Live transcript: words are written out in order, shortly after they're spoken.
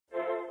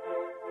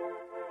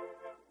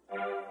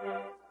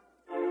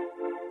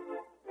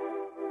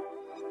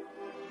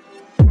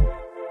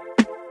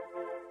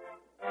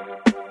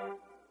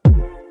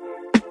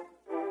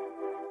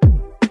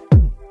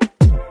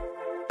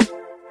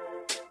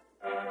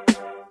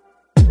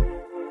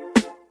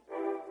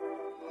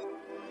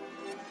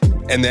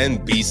And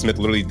then B. Smith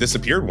literally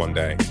disappeared one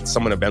day.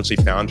 Someone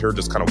eventually found her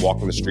just kind of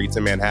walking the streets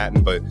in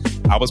Manhattan. But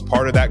I was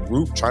part of that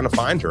group trying to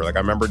find her. Like, I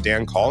remember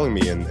Dan calling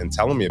me and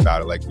telling me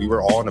about it. Like, we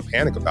were all in a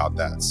panic about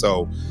that.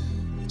 So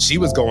she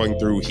was going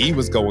through, he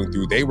was going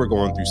through, they were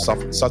going through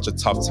such a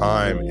tough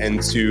time. And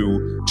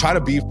to try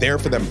to be there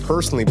for them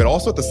personally, but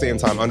also at the same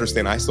time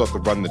understand I still have to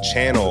run the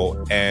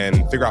channel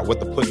and figure out what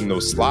to put in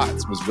those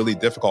slots was really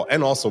difficult.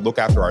 And also look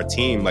after our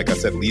team. Like I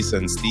said, Lisa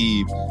and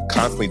Steve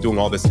constantly doing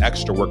all this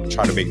extra work to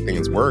try to make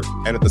things work.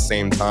 And at the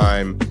same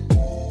time,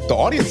 the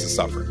audience is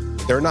suffering.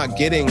 They're not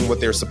getting what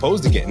they're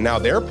supposed to get. Now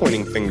they're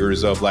pointing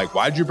fingers of like,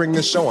 why'd you bring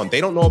this show on?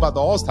 They don't know about the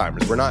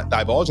Alzheimer's. We're not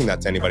divulging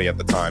that to anybody at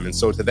the time. And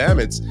so to them,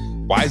 it's,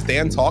 why is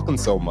Dan talking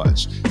so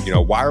much?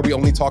 Why are we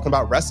only talking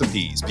about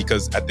recipes?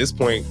 Because at this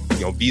point,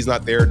 B's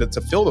not there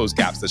to fill those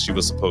gaps that she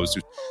was supposed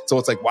to. So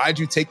it's like, why'd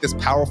you take this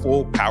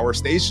powerful power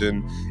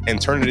station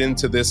and turn it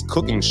into this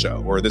cooking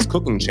show or this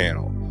cooking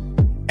channel?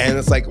 And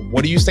it's like,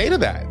 what do you say to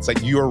that? It's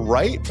like, you're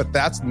right, but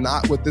that's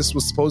not what this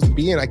was supposed to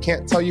be. And I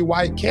can't tell you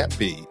why it can't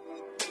be.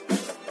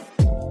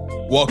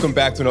 Welcome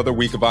back to another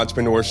week of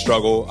Entrepreneur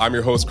Struggle. I'm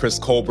your host, Chris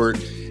Colbert.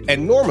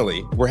 And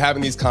normally, we're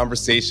having these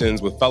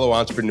conversations with fellow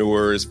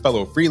entrepreneurs,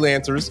 fellow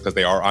freelancers, because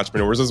they are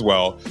entrepreneurs as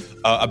well,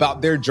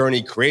 about their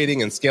journey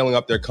creating and scaling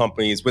up their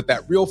companies with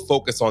that real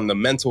focus on the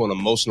mental and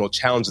emotional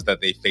challenges that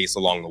they face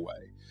along the way.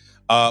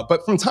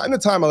 But from time to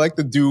time, I like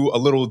to do a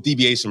little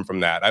deviation from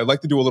that. I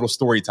like to do a little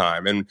story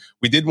time. And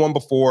we did one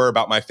before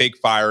about my fake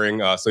firing.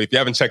 So if you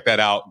haven't checked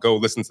that out, go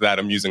listen to that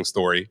amusing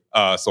story.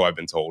 So I've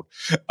been told.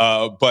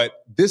 But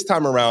this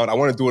time around, I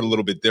want to do it a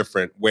little bit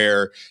different,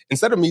 where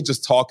instead of me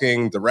just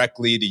talking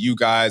directly to you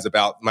guys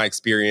about my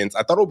experience,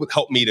 I thought it would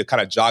help me to kind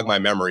of jog my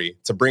memory,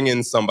 to bring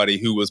in somebody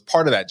who was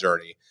part of that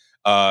journey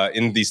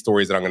in these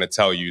stories that I'm going to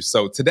tell you.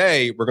 So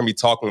today, we're going to be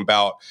talking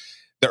about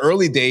the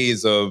early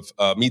days of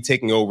me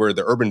taking over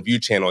the Urban View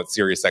channel at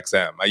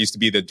SiriusXM. I used to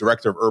be the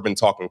director of Urban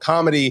Talk and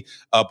Comedy,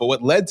 but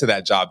what led to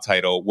that job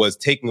title was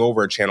taking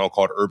over a channel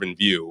called Urban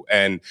View.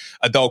 And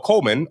Adele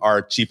Coleman,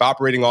 our chief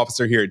operating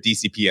officer here at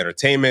DCP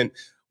Entertainment,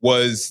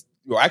 was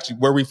actually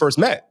where we first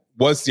met,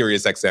 was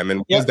SiriusXM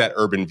and was that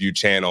Urban View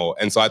channel.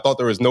 And so I thought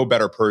there was no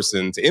better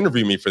person to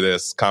interview me for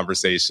this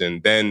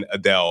conversation than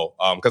Adele.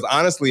 Because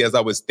honestly, as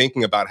I was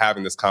thinking about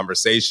having this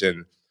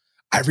conversation,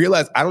 I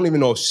realized I don't even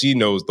know if she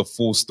knows the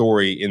full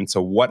story into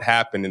what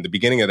happened in the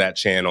beginning of that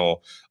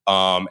channel.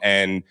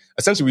 And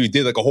essentially we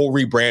did like a whole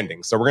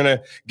rebranding. So we're going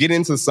to get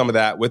into some of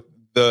that with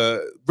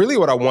really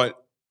what I want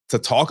to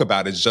talk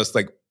about is just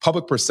like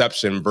public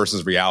perception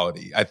versus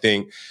reality. I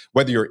think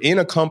whether you're in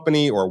a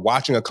company or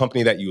watching a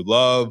company that you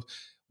love,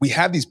 we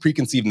have these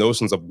preconceived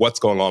notions of what's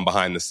going on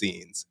behind the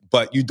scenes,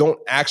 but you don't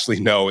actually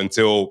know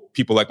until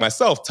people like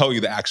myself tell you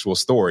the actual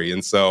story.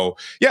 And so,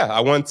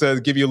 I want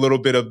to give you a little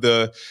bit of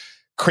the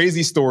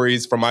crazy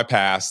stories from my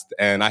past.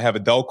 And I have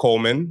Adele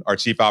Coleman, our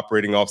chief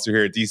operating officer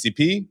here at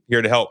DCP,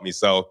 here to help me.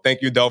 So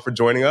thank you, Adele, for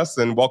joining us,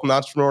 and welcome to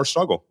Entrepreneur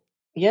Struggle.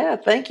 Yeah,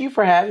 thank you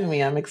for having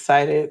me. I'm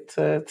excited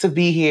to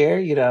be here,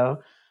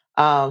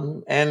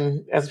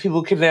 and as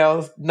people can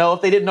now know,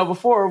 if they didn't know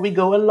before, we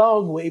go a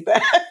long way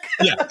back.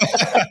 Yeah.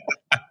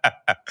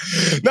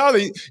 Now,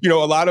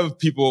 a lot of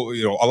people,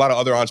 a lot of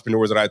other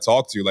entrepreneurs that I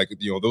talk to, like,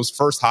 those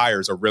first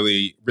hires are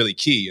really, really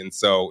key. And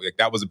so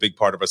that was a big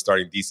part of us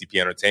starting DCP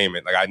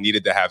Entertainment. Like, I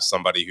needed to have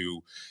somebody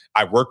who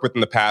I worked with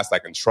in the past I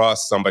can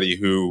trust, somebody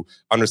who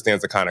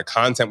understands the kind of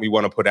content we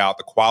want to put out,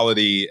 the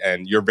quality,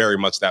 and you're very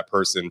much that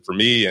person for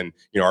me. And,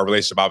 our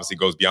relationship obviously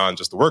goes beyond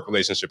just the work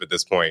relationship at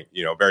this point,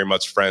 very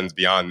much friends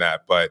beyond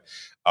that. But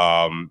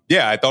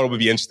I thought it would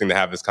be interesting to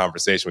have this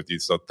conversation with you.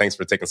 So thanks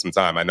for taking some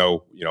time. I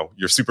know,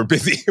 you're super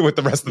busy with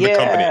the rest of the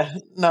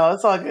company. No,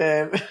 it's all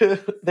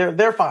good.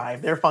 They're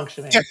fine. They're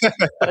functioning.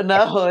 But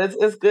no,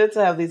 it's good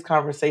to have these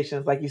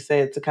conversations, like you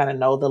said, to kind of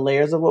know the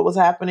layers of what was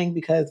happening,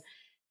 because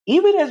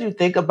even as you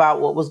think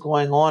about what was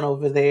going on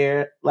over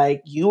there,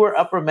 like, you were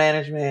upper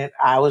management,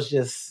 I was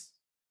just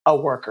a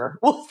worker,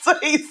 we'll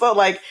say. So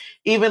like,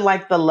 even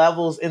like the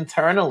levels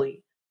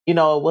internally, it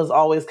was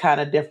always kind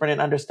of different in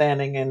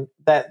understanding. And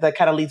that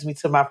kind of leads me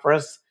to my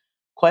first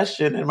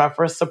question. And my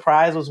first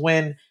surprise was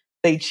when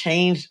they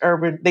changed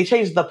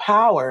the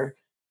power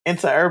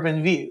into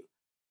Urban View.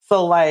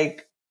 So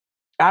like,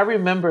 I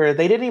remember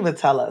they didn't even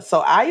tell us. So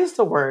I used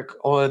to work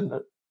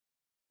on,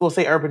 we'll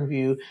say, Urban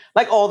View,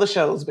 like all the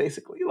shows,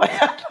 basically. Like,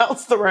 I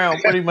bounced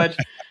around pretty much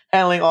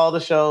handling all the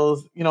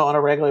shows, on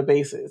a regular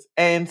basis.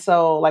 And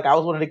so like, I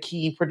was one of the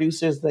key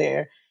producers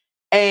there.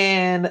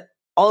 And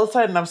all of a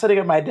sudden I'm sitting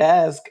at my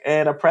desk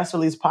and a press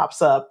release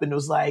pops up and it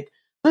was like,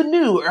 the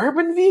new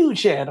Urban View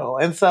channel.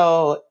 And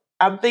so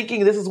I'm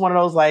thinking this is one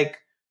of those like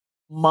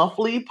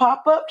monthly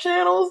pop-up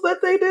channels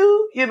that they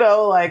do,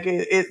 like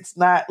it's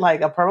not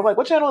like a permanent, like,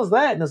 what channel is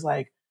that? And it's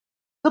like,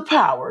 The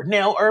Power,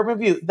 now Urban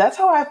View. That's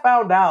how I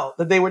found out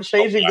that they were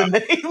changing the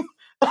name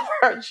of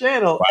our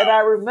channel. Wow. And I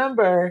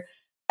remember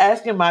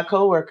asking my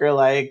coworker,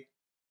 like,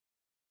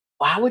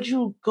 why would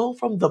you go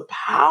from The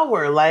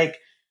Power? Like,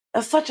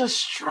 that's such a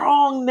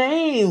strong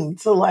name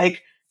to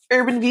like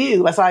Urban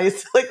View. That's how I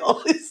used to like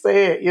always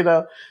say it,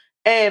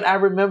 And I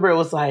remember it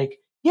was like,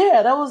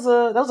 Yeah, that was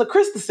a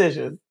Chris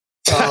decision.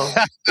 So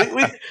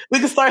we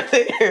can start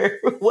there.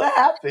 What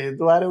happened?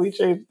 Why did we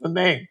change the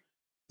name?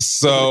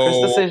 Was it a Chris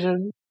So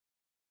decision?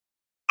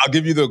 I'll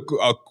give you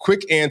a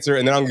quick answer,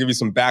 and then I'll give you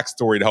some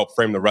backstory to help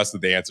frame the rest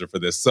of the answer for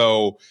this.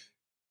 So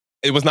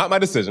it was not my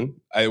decision.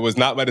 It was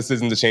not my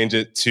decision to change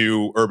it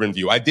to Urban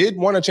View. I did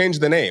want to change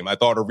the name. I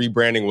thought a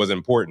rebranding was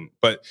important.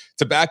 But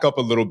to back up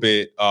a little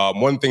bit,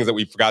 one thing that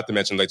we forgot to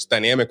mention, like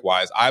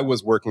dynamic-wise, I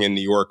was working in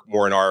New York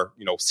more in our,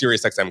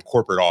 SiriusXM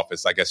corporate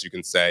office, I guess you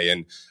can say.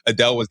 And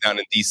Adele was down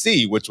in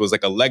DC, which was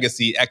like a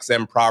legacy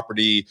XM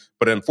property.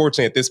 But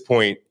unfortunately, at this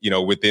point,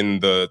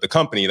 within the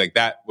company, like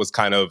that was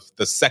kind of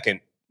the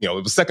second it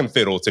was second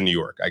fiddle to New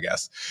York, I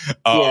guess.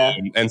 Yeah.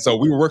 And so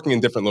we were working in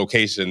different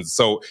locations.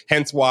 So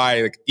hence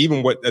why, like,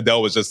 even what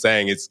Adele was just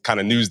saying, it's kind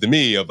of news to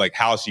me of like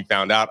how she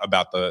found out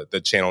about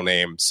the channel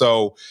name.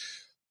 So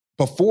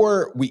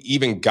before we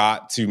even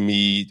got to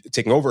me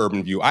taking over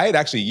Urban View, I had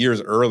actually years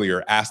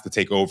earlier asked to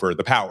take over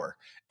the Power.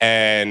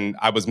 And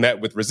I was met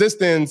with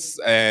resistance.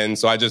 And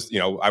so I just,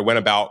 I went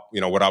about,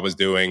 what I was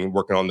doing,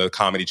 working on the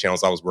comedy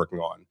channels I was working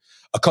on.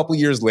 A couple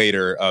years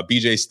later,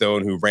 BJ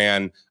Stone, who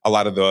ran a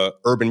lot of the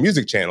urban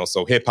music channels,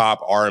 so hip hop,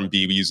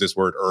 R&B, we use this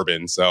word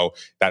urban, so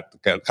that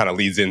kind of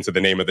leads into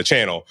the name of the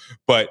channel.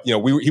 But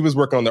he was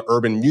working on the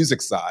urban music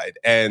side,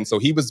 and so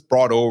he was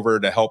brought over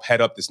to help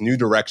head up this new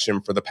direction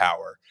for the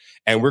Power.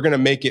 And we're going to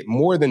make it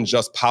more than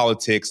just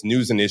politics,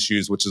 news, and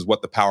issues, which is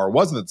what the Power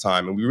was at the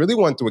time. And we really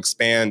wanted to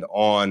expand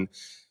on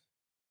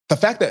the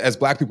fact that as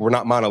Black people, we're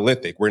not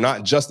monolithic. We're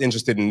not just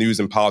interested in news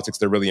and politics.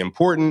 They're really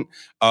important.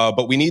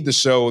 But we need to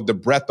show the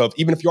breadth of,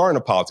 even if you are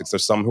into politics,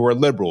 there's some who are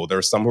liberal.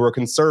 There's some who are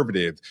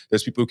conservative.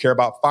 There's people who care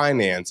about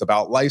finance,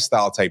 about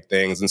lifestyle type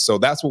things. And so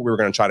that's what we were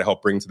going to try to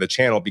help bring to the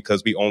channel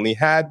because we only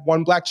had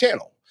one Black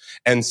channel.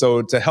 And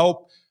so to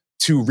help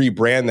to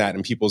rebrand that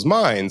in people's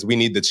minds, we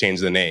need to change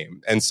the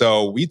name. And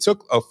so we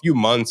took a few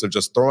months of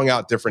just throwing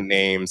out different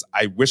names.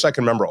 I wish I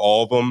could remember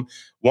all of them.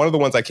 One of the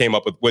ones I came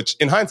up with, which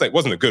in hindsight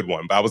wasn't a good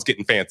one, but I was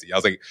getting fancy. I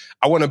was like,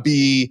 I want to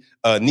be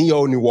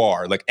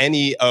neo-noir, like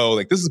NEO.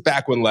 Like this is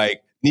back when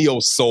like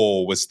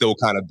neo-soul was still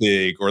kind of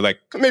big or like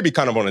maybe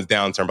kind of on its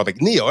downturn, but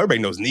like neo, everybody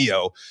knows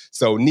neo.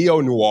 So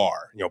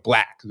neo-noir,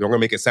 Black. We're going to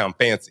make it sound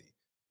fancy.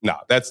 No,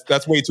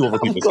 that's way too over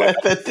people's head.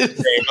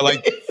 But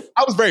like,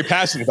 I was very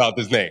passionate about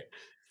this name.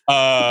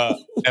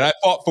 And I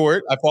fought for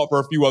it. I fought for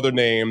a few other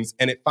names.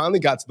 And it finally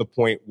got to the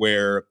point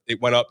where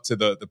it went up to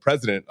the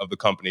president of the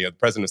company, the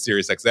president of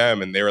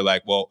SiriusXM. And they were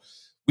like, well,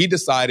 we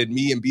decided,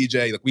 me and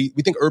BJ, like we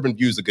think Urban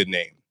View is a good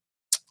name.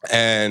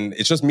 And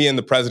it's just me and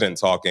the president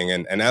talking.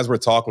 And as we're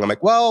talking, I'm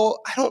like,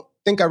 well, I don't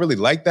think I really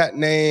like that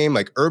name.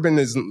 Like urban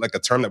isn't like a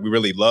term that we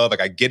really love.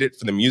 Like I get it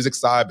for the music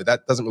side, but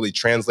that doesn't really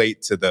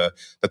translate to the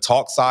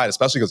talk side,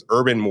 especially because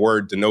urban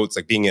more denotes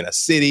like being in a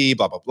city,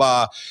 blah, blah,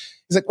 blah.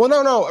 He's like, well,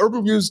 no,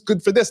 Urban View is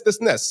good for this, this,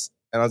 and this.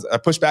 And I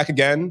pushed back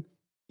again.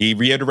 He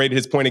reiterated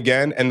his point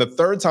again. And the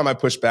third time I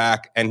pushed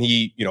back and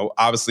he,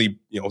 obviously,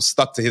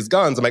 stuck to his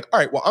guns. I'm like, all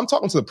right, well, I'm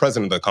talking to the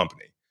president of the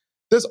company.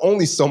 There's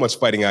only so much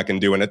fighting I can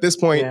do. And at this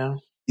point,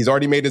 he's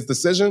already made his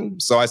decision.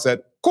 So I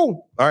said,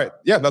 cool. All right.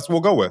 Yeah, that's what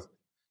we'll go with.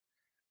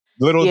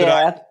 Little did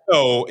I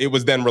know, it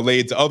was then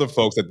relayed to other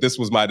folks that this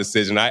was my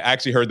decision. I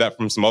actually heard that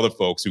from some other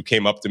folks who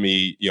came up to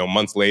me,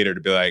 months later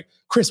to be like,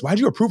 Chris, why'd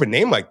you approve a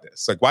name like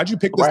this? Like, why'd you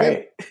pick this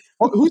name?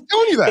 Who's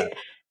telling you that?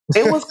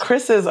 It was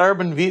Chris's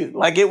Urban View.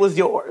 Like, it was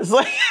yours.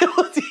 Like, it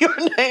was your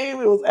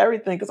name. It was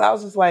everything. Because I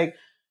was just like,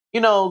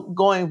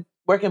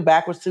 working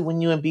backwards to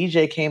when you and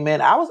BJ came in,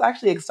 I was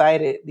actually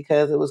excited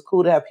because it was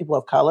cool to have people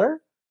of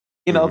color,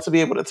 to be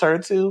able to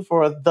turn to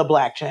for the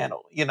Black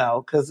channel,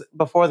 because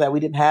before that we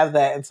didn't have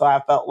that. And so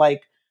I felt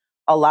like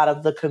a lot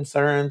of the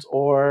concerns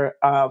or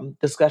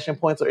discussion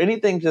points or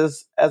anything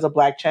just as a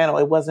Black channel,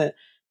 it wasn't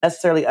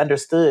necessarily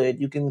understood.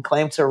 You can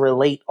claim to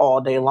relate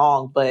all day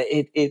long, but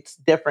it's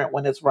different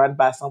when it's run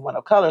by someone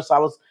of color. So I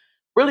was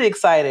really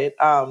excited,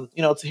 to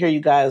hear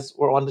you guys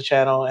were on the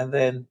channel and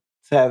then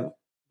to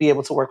be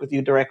able to work with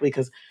you directly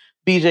because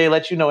BJ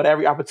let you know at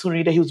every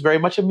opportunity that he was very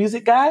much a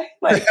music guy.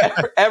 Like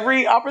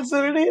every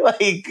opportunity,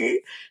 like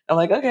I'm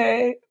like,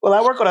 okay, well,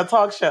 I work on a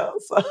talk show.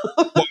 So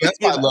well, that's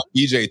why I love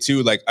BJ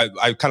too. Like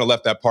I kind of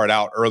left that part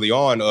out early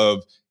on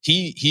of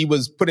he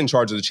was put in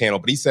charge of the channel,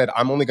 but he said,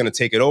 I'm only going to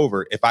take it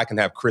over if I can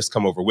have Chris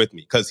come over with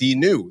me. Cause he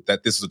knew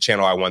that this was a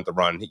channel I wanted to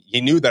run.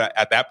 He knew that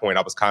at that point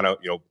I was kind of,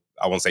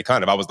 I won't say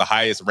kind of, I was the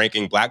highest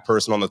ranking Black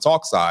person on the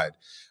talk side.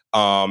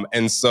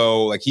 And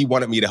so like he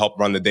wanted me to help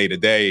run the day to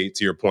day,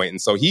 to your point. And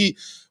so he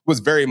was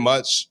very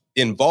much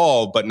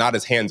involved, but not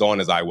as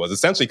hands-on as I was.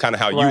 Essentially kind of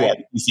how you are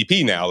at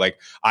ECP now. Like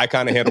I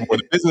kind of handle more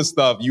the business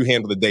stuff, you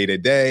handle the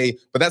day-to-day,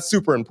 but that's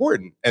super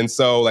important. And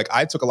so like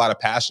I took a lot of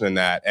passion in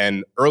that.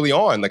 And early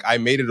on, like I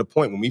made it a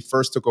point when we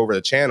first took over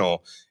the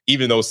channel,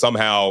 even though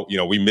somehow,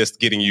 we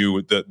missed getting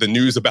you the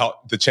news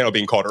about the channel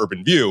being called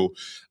Urban View,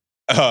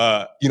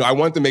 I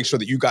wanted to make sure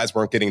that you guys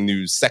weren't getting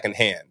news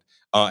secondhand.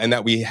 And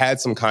that we had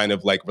some kind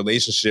of like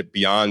relationship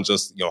beyond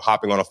just,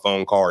 hopping on a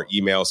phone call or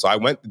email. So I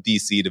went to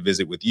DC to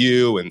visit with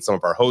you and some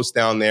of our hosts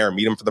down there,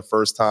 meet them for the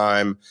first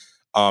time.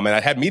 And I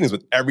had meetings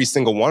with every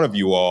single one of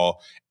you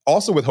all,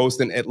 also with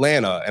hosts in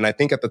Atlanta. And I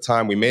think at the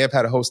time we may have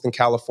had a host in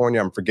California,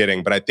 I'm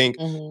forgetting, but I think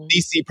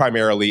DC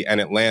primarily and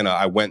Atlanta,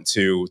 I went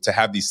to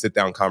have these sit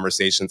down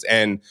conversations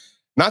and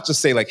not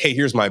just say like, hey,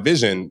 here's my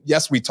vision.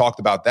 Yes, we talked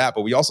about that,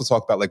 but we also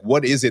talked about like,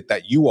 what is it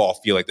that you all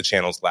feel like the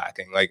channel's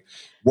lacking? Like,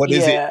 what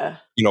is it,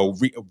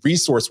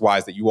 resource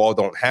wise that you all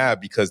don't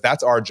have? Because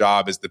that's our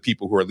job as the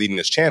people who are leading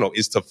this channel,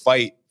 is to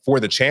fight for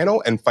the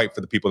channel and fight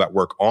for the people that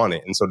work on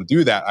it. And so to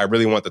do that, I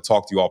really want to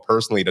talk to you all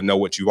personally to know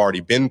what you've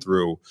already been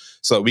through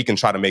so that we can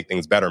try to make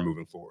things better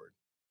moving forward.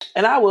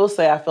 And I will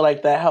say, I feel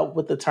like that helped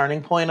with the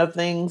turning point of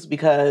things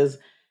because,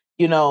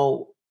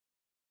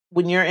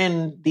 when you're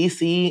in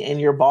DC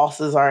and your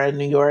bosses are in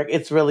New York,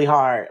 it's really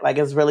hard. Like,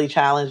 it's really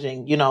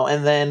challenging,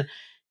 and then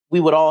we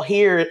would all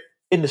hear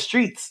in the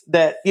streets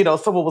that,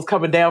 someone was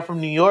coming down from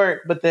New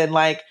York, but then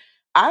like,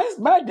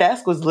 my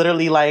desk was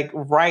literally like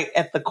right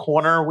at the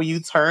corner where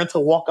you turn to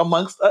walk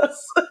amongst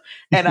us.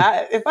 And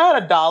if I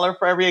had $1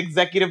 for every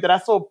executive that I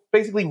saw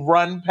basically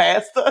run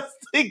past us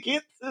to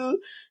get to,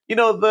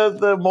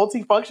 the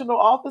multifunctional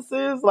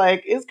offices,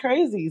 like it's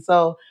crazy.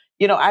 So,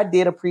 I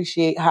did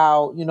appreciate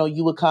how,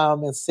 you would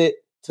come and sit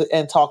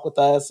and talk with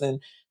us.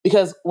 And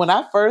because when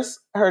I first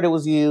heard it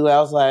was you, I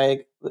was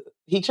like,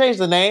 he changed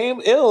the name.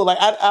 Ew. Like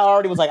I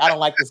already was like, I don't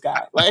like this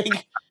guy. Like,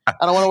 I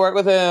don't want to work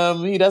with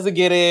him. He doesn't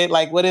get it.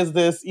 Like, what is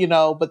this?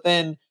 But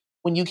then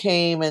when you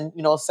came and,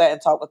 sat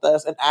and talked with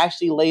us and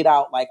actually laid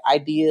out like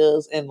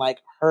ideas and like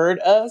heard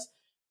us,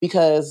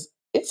 because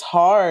it's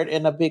hard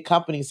in a big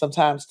company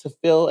sometimes to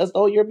feel as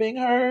though you're being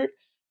heard.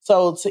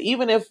 So to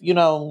even if,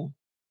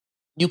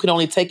 you can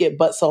only take it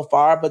but so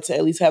far, but to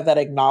at least have that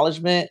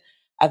acknowledgement,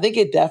 I think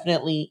it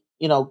definitely,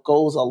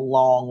 goes a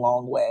long,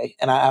 long way.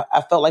 And I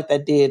felt like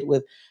that did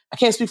with, I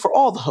can't speak for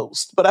all the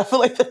hosts, but I feel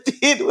like that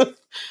did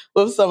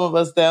with some of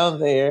us down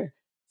there.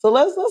 So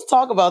let's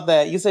talk about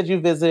that. You said you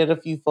visited a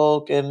few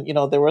folk and,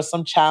 there were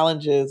some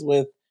challenges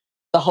with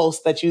the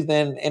host that you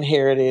then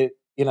inherited,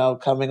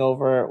 coming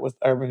over with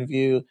Urban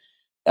View.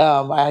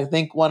 I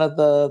think one of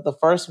the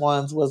first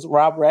ones was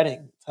Rob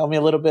Redding. Tell me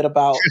a little bit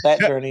about that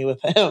journey with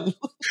him.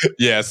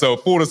 Yeah, so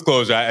full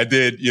disclosure, I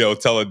did,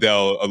 tell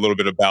Adele a little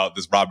bit about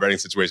this Rob Redding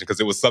situation because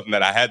it was something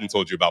that I hadn't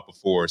told you about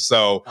before.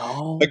 So,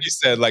 like you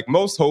said, like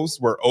most hosts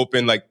were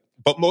open,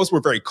 but most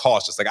were very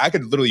cautious. Like I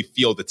could literally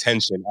feel the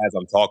tension as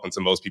I'm talking to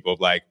most people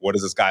of like, what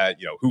is this guy?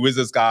 Who is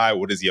this guy?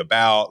 What is he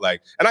about?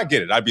 Like, and I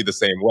get it. I'd be the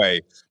same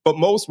way. But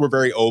most were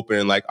very open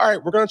and like, all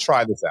right, we're going to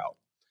try this out.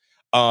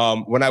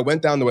 When I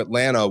went down to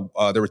Atlanta,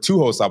 there were two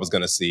hosts I was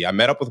going to see. I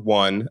met up with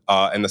one,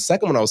 and the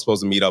second one I was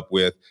supposed to meet up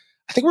with,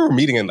 I think we were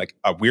meeting in like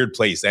a weird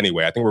place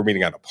anyway. I think we were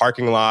meeting at a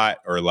parking lot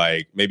or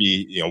like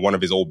maybe, one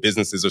of his old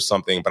businesses or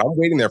something. But I'm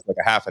waiting there for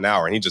like a half an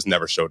hour and he just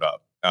never showed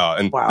up.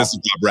 This is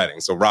Rob Redding.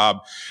 So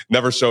Rob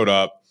never showed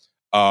up.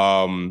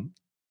 And,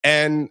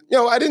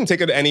 I didn't take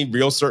it any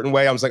real certain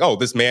way. I was like, oh,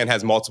 this man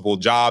has multiple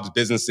jobs,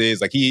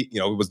 businesses. Like he,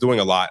 was doing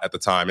a lot at the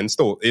time and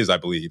still is, I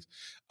believe.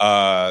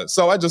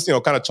 So I just,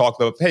 kind of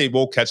talked up, hey,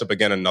 we'll catch up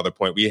again at another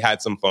point. We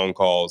had some phone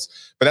calls,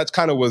 but that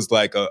kind of was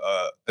like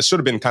it should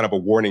have been kind of a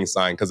warning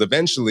sign because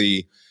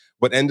eventually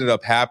what ended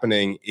up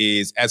happening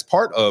is as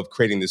part of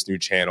creating this new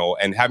channel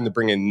and having to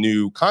bring in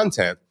new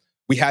content,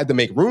 we had to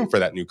make room for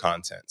that new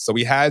content. So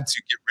we had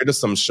to get rid of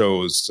some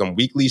shows, some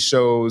weekly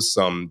shows,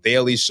 some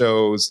daily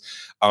shows,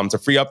 to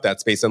free up that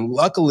space. And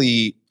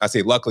luckily, I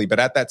say luckily, but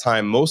at that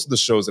time, most of the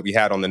shows that we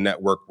had on the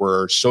network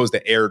were shows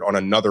that aired on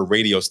another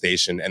radio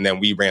station, and then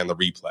we ran the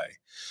replay.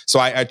 So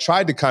I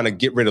tried to kind of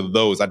get rid of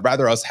those. I'd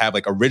rather us have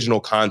like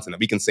original content that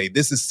we can say,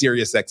 this is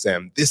Sirius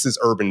XM, this is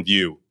Urban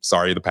View.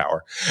 Sorry, the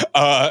power.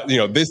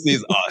 This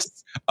is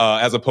us,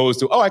 as opposed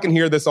to, I can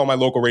hear this on my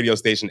local radio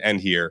station and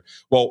here.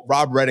 Well,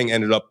 Rob Redding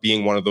ended up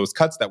being one of those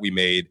cuts that we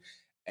made.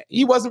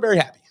 He wasn't very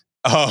happy.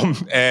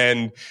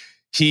 And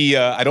he,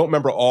 I don't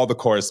remember all the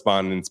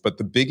correspondence, but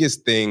the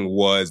biggest thing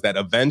was that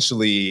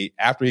eventually,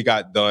 after he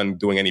got done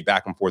doing any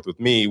back and forth with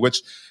me,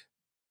 which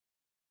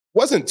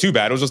wasn't too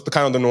bad. It was just the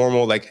kind of the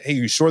normal, like, hey,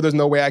 you sure there's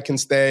no way I can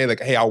stay? Like,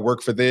 hey, I'll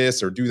work for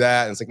this or do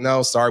that. And it's like,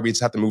 no, sorry, we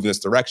just have to move in this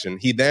direction.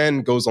 He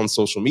then goes on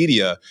social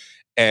media,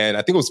 and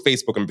I think it was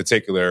Facebook in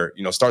particular,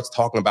 starts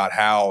talking about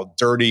how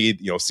dirty,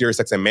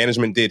 SiriusXM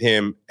management did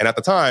him. And at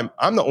the time,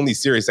 I'm the only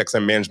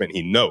SiriusXM management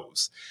he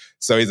knows.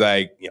 So he's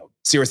like,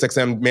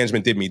 SiriusXM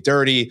management did me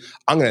dirty.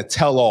 I'm going to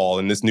tell all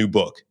in this new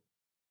book.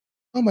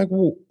 I'm like,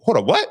 well, hold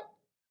on, what?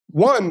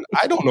 One,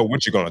 I don't know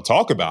what you're going to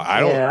talk about. I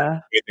don't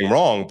do anything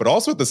wrong. But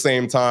also at the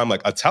same time,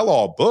 like a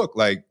tell-all book,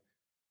 like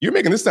you're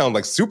making this sound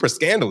like super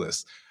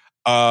scandalous.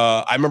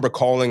 I remember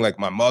calling like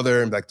my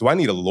mother and like, do I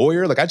need a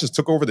lawyer? Like I just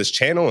took over this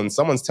channel and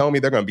someone's telling me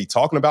they're going to be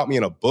talking about me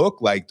in a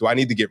book. Like, do I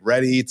need to get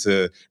ready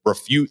to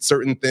refute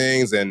certain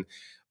things? And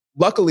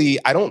luckily,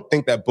 I don't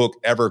think that book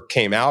ever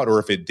came out, or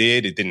if it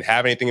did, it didn't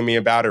have anything in me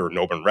about it, or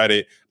no one read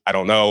it. I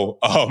don't know.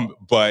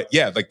 But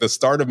yeah, like the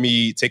start of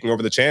me taking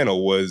over the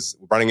channel was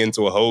running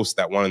into a host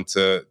that wanted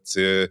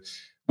to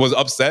was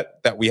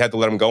upset that we had to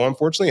let him go,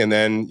 unfortunately. And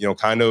then,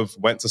 kind of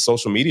went to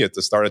social media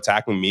to start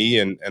attacking me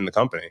and the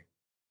company.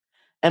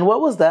 And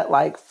what was that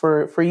like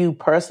for you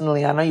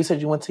personally? I know you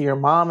said you went to your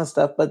mom and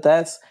stuff, but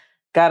that's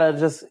gotta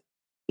just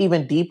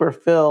even deeper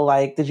feel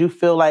like, did you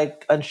feel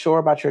like unsure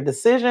about your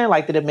decision?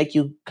 Like, did it make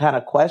you kind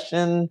of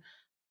question?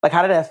 Like,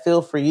 how did that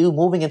feel for you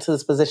moving into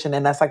this position?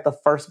 And that's like the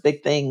first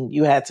big thing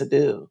you had to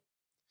do.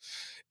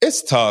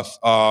 It's tough.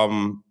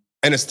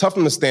 And it's tough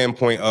from the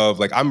standpoint of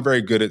like, I'm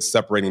very good at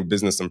separating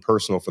business and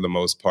personal for the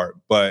most part.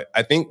 But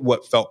I think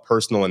what felt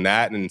personal in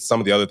that, and some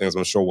of the other things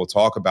I'm sure we'll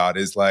talk about,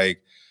 is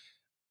like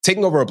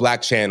taking over a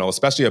Black channel,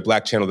 especially a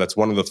Black channel that's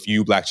one of the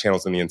few Black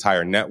channels in the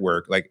entire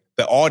network. Like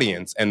the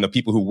audience and the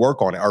people who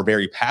work on it are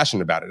very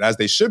passionate about it, as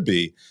they should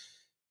be.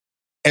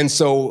 And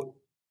so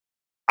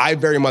I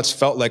very much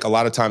felt like a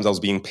lot of times I was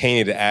being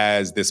painted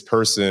as this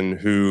person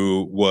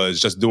who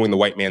was just doing the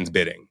white man's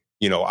bidding.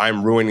 You know,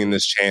 I'm ruining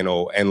this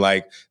channel. And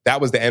like, that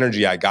was the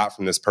energy I got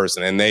from this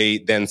person. And they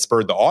then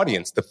spurred the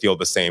audience to feel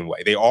the same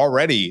way. They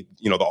already,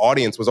 you know, the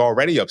audience was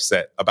already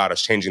upset about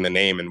us changing the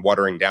name and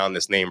watering down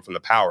this name from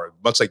the Power.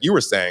 Much like you were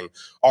saying,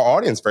 our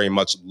audience very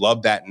much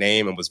loved that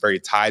name and was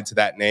very tied to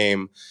that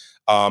name.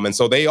 And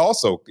so they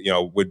also, you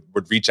know, would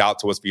reach out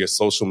to us via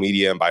social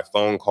media and by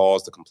phone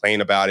calls to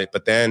complain about it.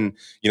 But then,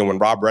 you know, when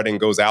Rob Redding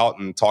goes out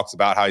and talks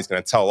about how he's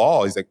going to tell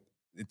all, he's like,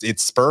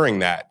 it's spurring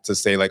that to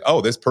say like,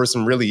 oh, this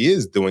person really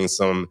is doing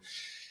some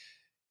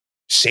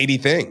shady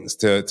things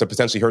to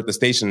potentially hurt the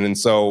station. And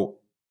so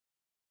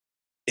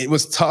it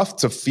was tough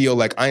to feel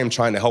like I am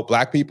trying to help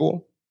Black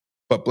people,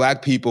 but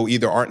Black people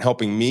either aren't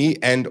helping me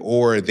and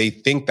or they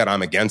think that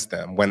I'm against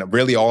them when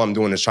really all I'm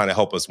doing is trying to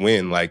help us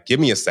win. Like, give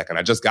me a second.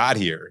 I just got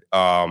here.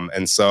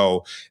 And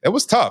so it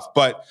was tough,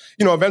 but,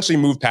 you know, eventually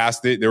moved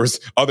past it. There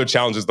was other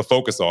challenges to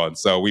focus on.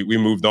 So we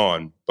moved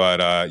on.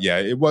 But yeah,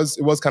 it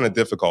was kind of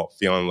difficult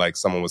feeling like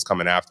someone was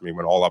coming after me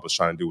when all I was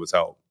trying to do was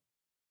help.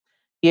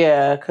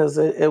 Yeah, because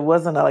it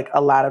wasn't like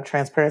a lot of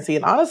transparency.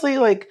 And honestly,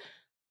 like,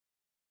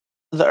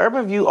 the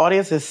Urban View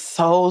audience is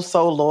so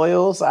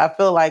loyal. So I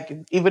feel like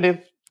even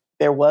if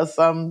there was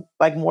some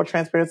like more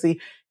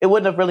transparency, it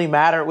wouldn't have really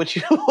mattered what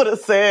you would have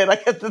said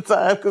like at the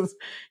time, because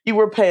you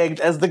were pegged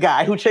as the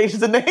guy who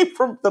changed the name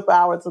from the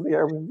Power to the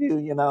Urban View,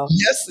 you know?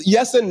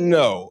 Yes and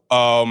no.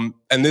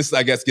 And this,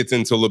 I guess, gets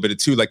into a little bit of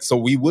too. Like, so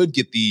we would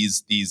get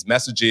these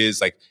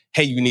messages like,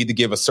 hey, you need to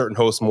give a certain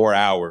host more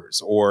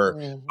hours, or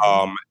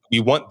we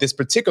want this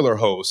particular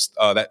host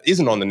that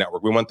isn't on the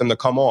network. We want them to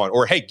come on,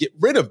 or hey, get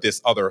rid of this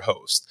other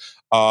host.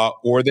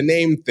 Or the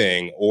name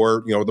thing,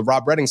 or, you know, the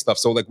Rob Redding stuff.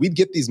 So like we'd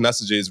get these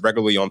messages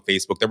regularly on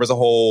Facebook. There was a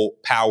whole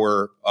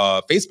Power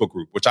Facebook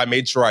group, which I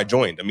made sure I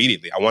joined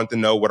immediately. I wanted to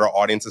know what our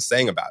audience is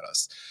saying about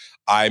us.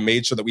 I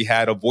made sure that we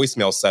had a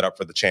voicemail set up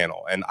for the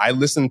channel. And I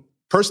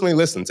personally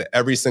listened to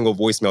every single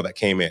voicemail that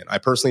came in. I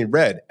personally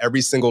read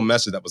every single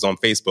message that was on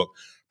Facebook.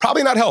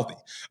 Probably not healthy.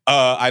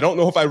 I don't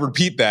know if I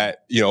repeat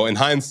that, you know, in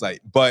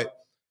hindsight. But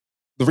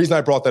the reason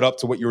I brought that up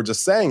to what you were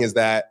just saying is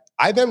that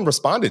I then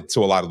responded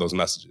to a lot of those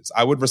messages.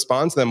 I would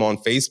respond to them on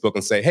Facebook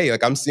and say, hey,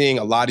 like, I'm seeing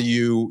a lot of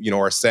you, you know,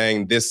 are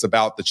saying this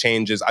about the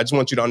changes. I just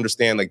want you to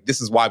understand, like, this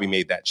is why we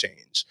made that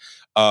change.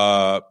 You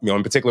know,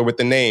 in particular with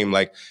the name,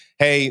 like,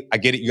 hey, I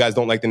get it. You guys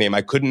don't like the name.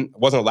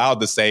 Wasn't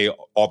allowed to say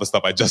all the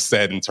stuff I just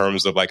said in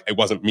terms of like, it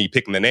wasn't me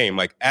picking the name.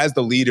 Like, as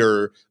the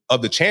leader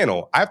of the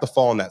channel, I have to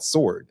fall on that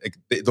sword.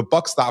 Like, the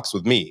buck stops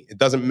with me. It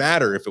doesn't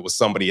matter if it was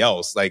somebody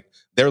else. Like,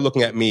 they're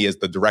looking at me as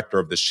the director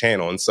of this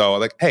channel. And so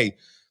like, hey,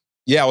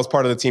 yeah, I was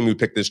part of the team who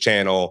picked this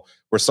channel.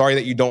 We're sorry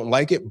that you don't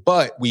like it,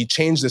 but we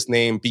changed this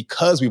name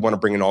because we want to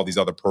bring in all these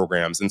other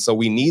programs. And so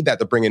we need that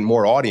to bring in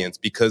more audience,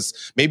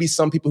 because maybe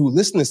some people who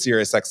listen to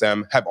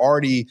SiriusXM have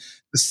already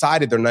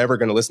decided they're never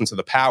going to listen to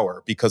the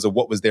Power because of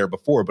what was there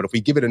before. But if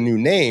we give it a new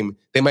name,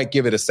 they might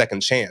give it a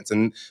second chance.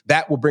 And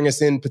that will bring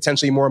us in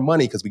potentially more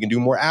money because we can do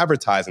more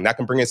advertising. That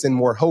can bring us in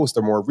more hosts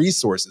or more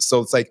resources.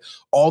 So it's like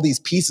all these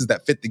pieces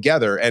that fit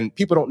together, and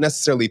people don't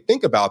necessarily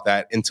think about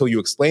that until you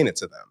explain it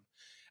to them.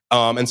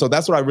 And so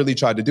that's what I really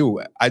tried to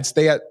do. I'd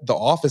stay at the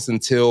office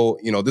until,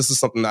 you know, this is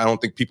something I don't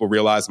think people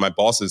realize my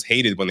bosses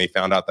hated when they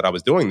found out that I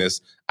was doing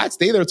this. I'd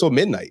stay there until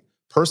midnight,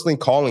 personally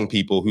calling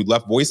people who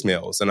left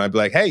voicemails. And I'd be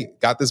like, hey,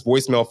 got this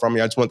voicemail from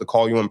you. I just want to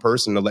call you in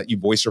person to let you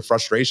voice your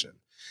frustration.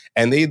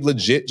 And they'd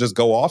legit just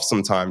go off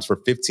sometimes for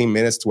 15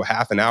 minutes to a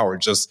half an hour,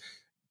 just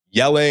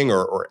yelling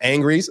or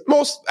angry.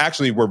 Most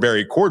actually were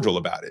very cordial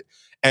about it.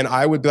 And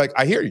I would be like,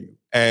 I hear you.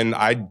 And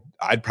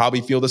I'd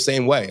probably feel the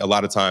same way. A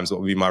lot of times what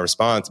would be my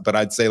response, but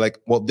I'd say like,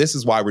 well, this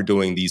is why we're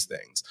doing these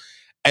things.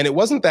 And it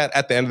wasn't that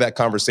at the end of that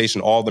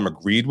conversation, all of them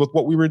agreed with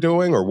what we were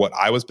doing or what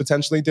I was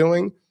potentially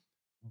doing,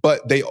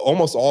 but they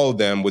almost all of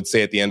them would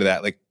say at the end of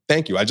that, like,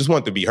 thank you. I just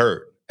want to be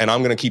heard. And I'm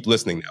going to keep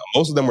listening now.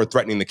 Most of them were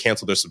threatening to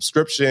cancel their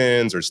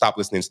subscriptions or stop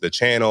listening to the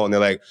channel. And they're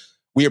like,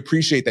 we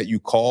appreciate that you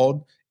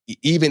called.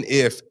 Even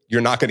if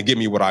you're not going to give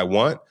me what I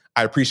want,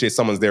 I appreciate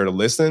someone's there to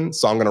listen.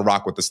 So I'm going to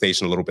rock with the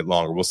station a little bit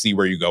longer. We'll see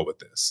where you go with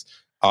this.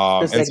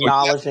 Just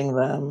acknowledging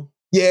them.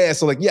 Yeah.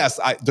 So like, yes,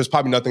 there's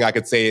probably nothing I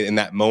could say in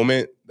that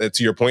moment that,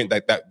 to your point,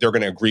 that they're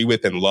going to agree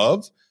with and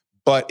love,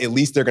 but at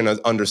least they're going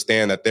to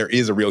understand that there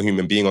is a real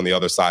human being on the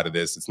other side of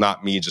this. It's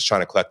not me just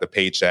trying to collect a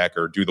paycheck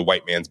or do the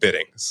white man's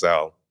bidding.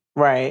 So.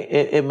 Right.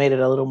 It made it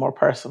a little more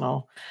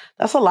personal.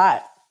 That's a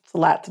lot. It's a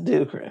lot to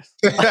do, Chris.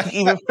 Like,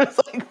 even if it's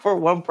like for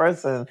one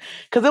person.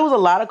 Because there was a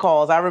lot of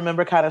calls. I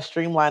remember kind of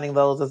streamlining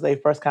those as they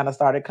first kind of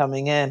started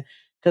coming in.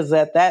 Because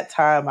at that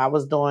time I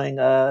was doing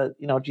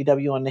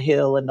GW on the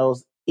Hill and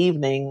those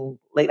evening,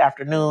 late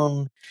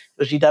afternoon,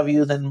 the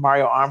GWs and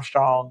Mario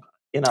Armstrong,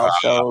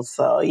 shows.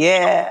 So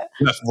yeah.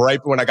 That's right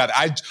when I got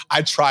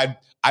I tried,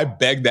 I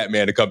begged that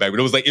man to come back, but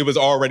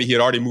he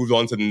had already moved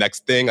on to the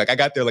next thing. Like I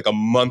got there like a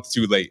month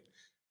too late.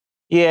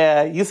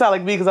 Yeah, you sound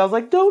like me because I was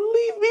like, "Don't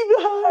leave me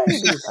behind."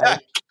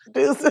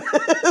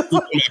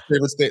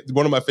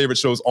 One of my favorite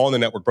shows on the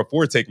network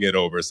before taking it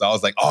over. So I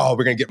was like, "Oh,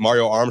 we're gonna get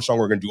Mario Armstrong.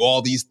 We're gonna do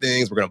all these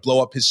things. We're gonna blow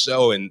up his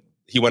show." And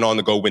he went on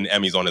to go win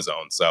Emmys on his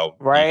own. So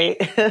right,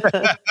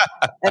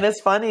 and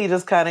it's funny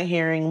just kind of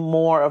hearing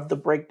more of the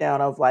breakdown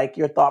of like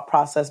your thought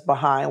process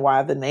behind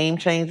why the name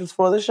change was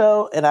for the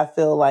show, and I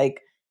feel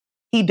like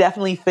he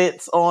definitely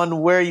fits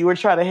on where you were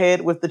trying to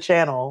head with the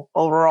channel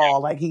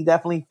overall. Like he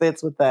definitely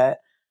fits with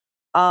that.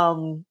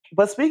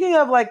 But speaking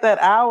of like that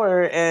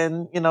hour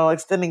and,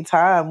 extending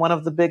time, one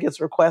of the biggest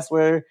requests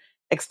were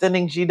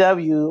extending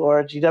GW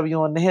or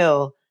GW on the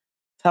Hill.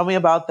 Tell me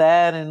about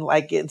that and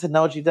like getting to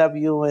know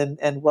GW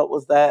and what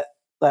was that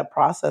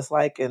process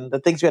like and the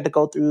things you had to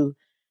go through,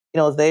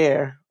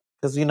 there.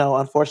 Because,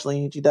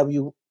 unfortunately,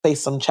 GW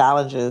faced some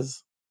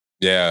challenges.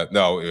 Yeah,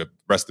 no,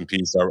 rest in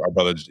peace, our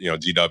brother,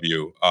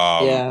 GW.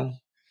 Yeah.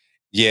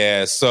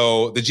 Yeah,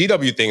 so the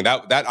GW thing,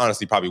 that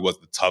honestly probably was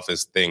the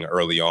toughest thing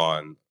early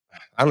on.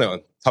 I don't know,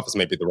 toughest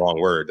may be the wrong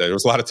word. There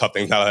was a lot of tough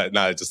things now that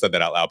I just said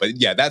that out loud. But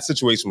yeah, that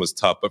situation was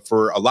tough, but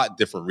for a lot of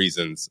different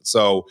reasons.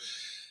 So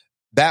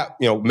that,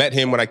 met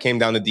him when I came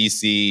down to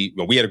DC.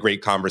 We had a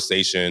great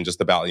conversation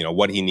just about,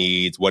 what he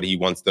needs, what he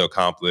wants to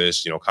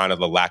accomplish, kind of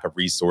the lack of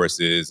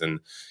resources. And,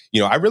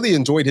 I really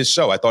enjoyed his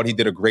show. I thought he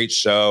did a great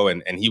show.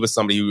 And he was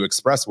somebody who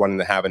expressed wanting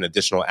to have an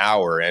additional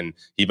hour. And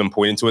he even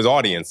pointed to his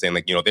audience saying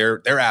like,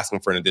 they're asking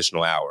for an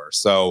additional hour.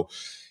 So,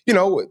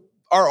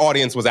 our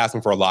audience was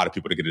asking for a lot of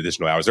people to get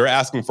additional hours. They're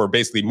asking for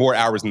basically more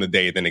hours in the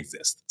day than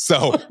exist.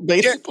 So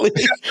basically,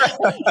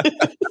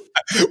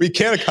 we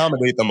can't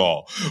accommodate them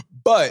all.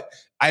 But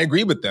I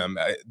agree with them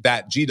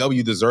that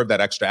GW deserved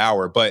that extra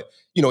hour. But,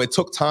 it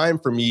took time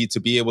for me to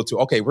be able to,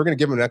 okay, we're going to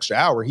give him an extra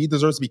hour. He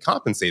deserves to be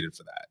compensated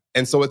for that.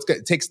 And so it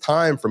takes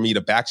time for me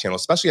to back channel,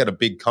 especially at a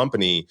big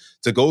company,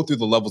 to go through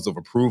the levels of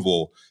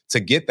approval to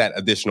get that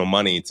additional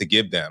money to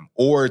give them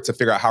or to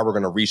figure out how we're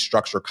going to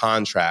restructure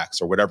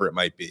contracts or whatever it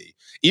might be.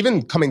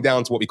 Even coming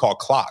down to what we call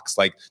clocks,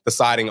 like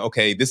deciding,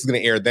 okay, this is going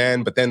to air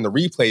then, but then the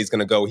replay is going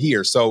to go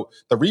here. So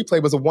the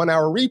replay was a 1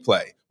 hour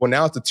replay. Well,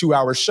 now it's a 2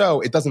 hour show.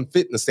 It doesn't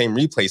fit in the same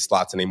replay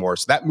slots anymore.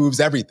 So that moves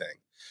everything.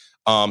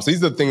 So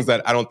these are the things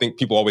that I don't think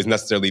people always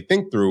necessarily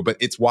think through, but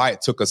it's why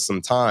it took us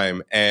some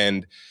time.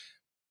 And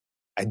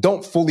I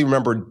don't fully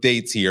remember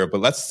dates here,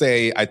 but let's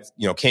say I,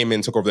 came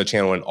in, took over the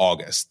channel in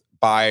August.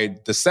 By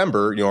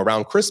December,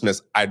 around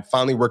Christmas, I'd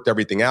finally worked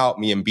everything out.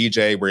 Me and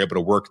BJ were able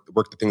to work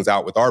the things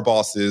out with our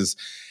bosses.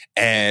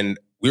 And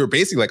we were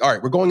basically like, all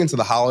right, we're going into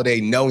the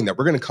holiday knowing that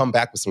we're going to come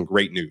back with some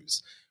great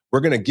news. We're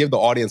going to give the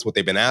audience what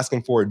they've been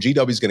asking for.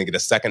 GW is going to get a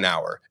second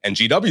hour and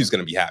GW is going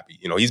to be happy.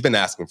 He's been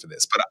asking for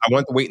this, but I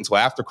want to wait until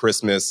after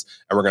Christmas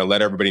and we're going to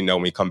let everybody know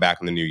when we come back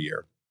in the new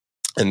year.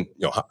 And,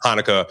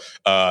 Hanukkah,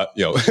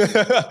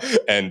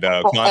 and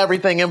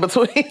everything in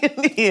between.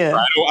 Yeah.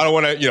 I don't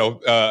want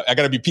to, I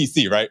got to be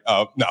PC, right?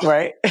 No.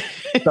 Right.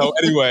 So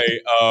anyway,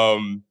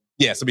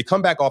 so we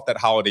come back off that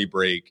holiday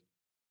break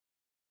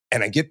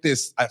and I get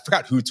this, I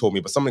forgot who told me,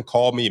 but someone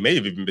called me, it may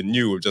have even been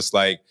you, just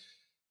like,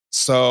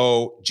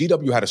 so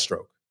GW had a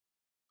stroke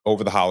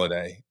over the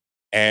holiday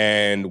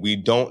and we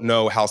don't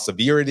know how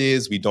severe it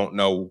is. We don't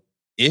know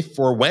if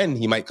or when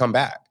he might come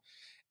back.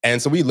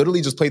 And so we literally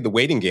just played the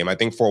waiting game. I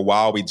think for a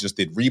while we just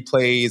did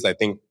replays. I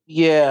think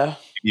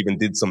even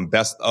did some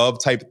best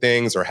of type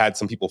things or had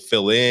some people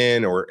fill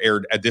in or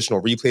aired additional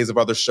replays of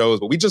other shows.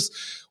 But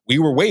we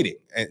were waiting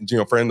and,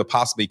 for him to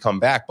possibly come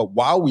back. But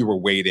while we were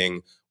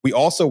waiting, we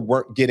also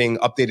weren't getting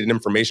updated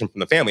information from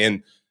the family.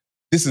 And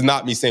this is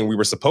not me saying we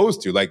were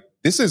supposed to. Like,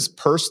 this is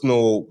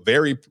personal,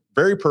 very,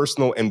 very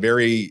personal and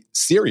very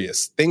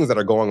serious things that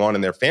are going on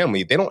in their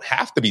family. They don't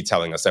have to be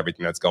telling us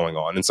everything that's going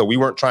on. And so we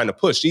weren't trying to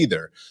push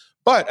either.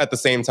 But at the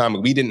same time,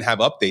 we didn't have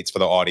updates for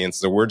the audience.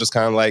 So we're just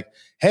kind of like,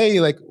 hey,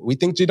 like, we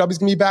think GW's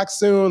going to be back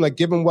soon. Like,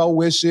 give him well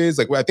wishes.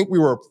 Like, I think we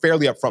were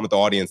fairly upfront with the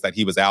audience that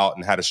he was out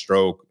and had a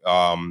stroke,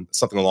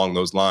 something along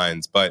those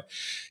lines. But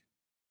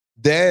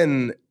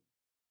then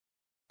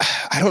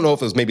I don't know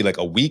if it was maybe like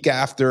a week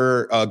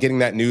after getting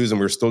that news and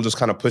we were still just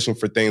kind of pushing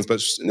for things.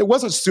 But it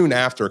wasn't soon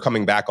after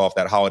coming back off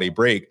that holiday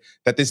break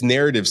that this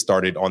narrative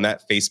started on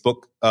that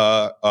Facebook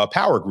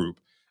power group.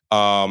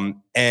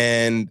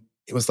 And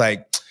it was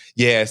like,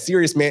 yeah,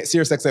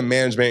 SiriusXM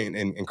management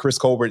and Chris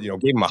Colbert,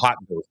 gave him a hot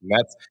dose, and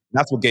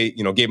that's what gave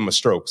him a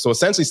stroke. So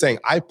essentially saying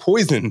I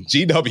poisoned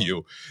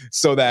GW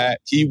so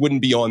that he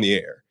wouldn't be on the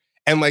air.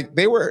 And like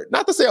they were,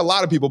 not to say a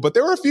lot of people, but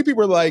there were a few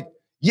people who were like,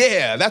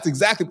 yeah, that's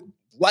exactly.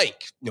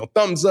 like,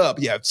 thumbs up.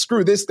 Yeah,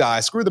 screw this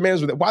guy, screw the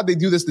manager. Why'd they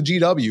do this to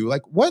GW?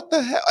 Like, what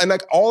the hell? And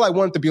like, all I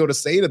wanted to be able to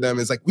say to them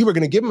is like, we were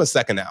going to give him a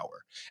second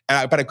hour.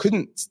 But I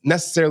couldn't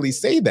necessarily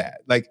say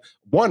that. Like,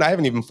 one, I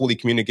haven't even fully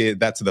communicated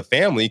that to the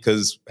family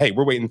because, hey,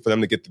 we're waiting for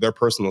them to get to their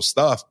personal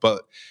stuff.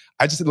 But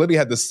I just literally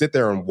had to sit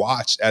there and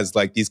watch as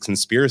like these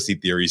conspiracy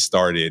theories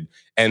started.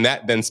 And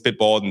that then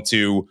spitballed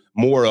into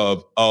more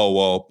of, oh,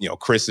 well,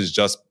 Chris is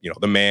just,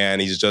 the man.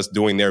 He's just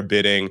doing their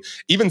bidding.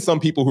 Even some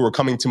people who were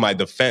coming to my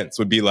defense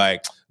would be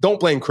like, don't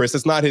blame Chris.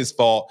 It's not his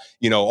fault.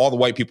 All the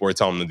white people are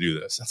telling him to do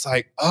this. It's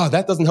like, oh,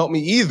 that doesn't help me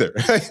either.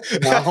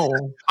 No.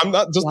 I'm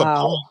not just a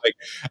pawn. Like,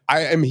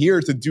 I am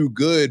here to do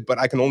good, but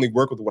I can only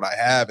work with what I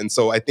have. And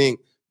so I think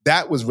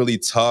that was really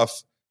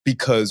tough.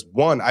 Because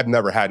one, I've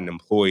never had an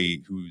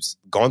employee who's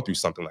gone through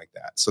something like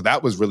that. So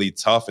that was really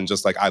tough. And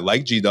just like, I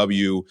like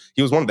GW.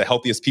 He was one of the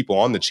healthiest people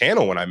on the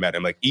channel when I met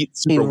him. Like, eat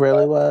super He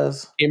really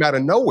was. Came out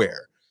of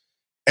nowhere.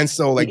 And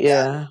so like,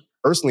 that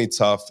personally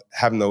tough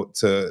having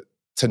to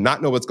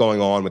not know what's going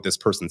on with this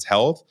person's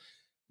health.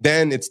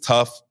 Then it's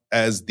tough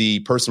as the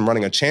person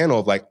running a channel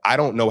of like, I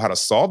don't know how to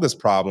solve this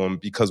problem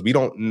because we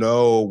don't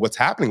know what's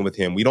happening with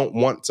him. We don't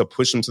want to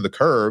push him to the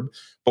curb,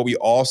 but we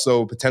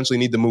also potentially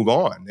need to move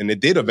on. And it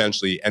did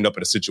eventually end up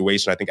in a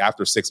situation. I think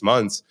after 6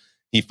 months,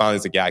 he finally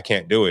said, yeah, I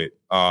can't do it.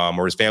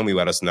 Or his family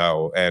let us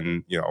know.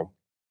 And,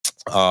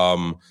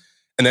 and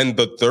then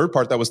the third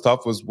part that was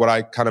tough was what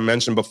I kind of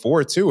mentioned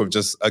before too, of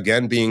just,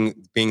 again,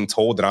 being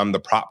told that I'm the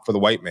prop for the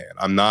white man.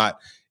 I'm not,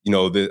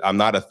 I'm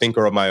not a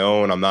thinker of my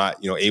own. I'm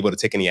not, able to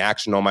take any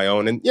action on my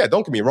own. And yeah,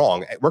 don't get me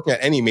wrong. Working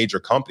at any major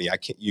company,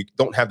 you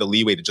don't have the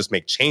leeway to just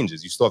make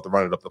changes. You still have to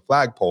run it up the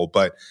flagpole.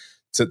 But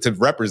to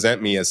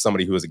represent me as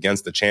somebody who was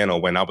against the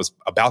channel when I was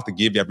about to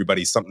give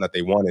everybody something that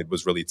they wanted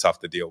was really tough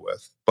to deal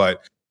with.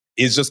 But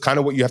it's just kind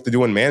of what you have to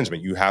do in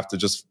management. You have to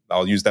just,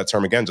 I'll use that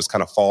term again, just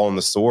kind of fall on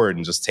the sword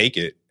and just take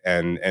it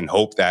and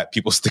hope that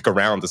people stick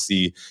around to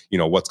see,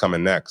 what's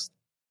coming next.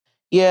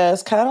 Yeah,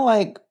 it's kind of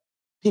like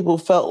people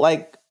felt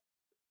like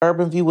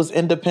Urban View was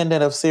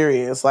independent of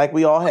Sirius. Like,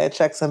 we all had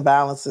checks and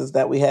balances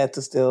that we had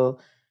to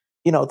still,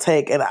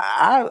 take. And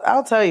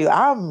I'll tell you,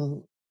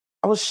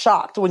 I was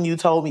shocked when you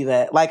told me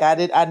that. Like,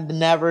 I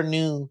never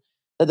knew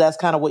that that's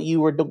kind of what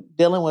you were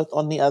dealing with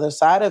on the other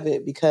side of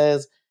it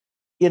because,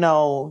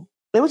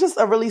 it was just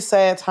a really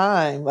sad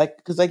time. Like,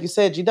 because like you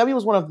said, GW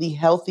was one of the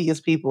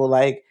healthiest people.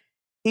 Like,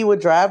 he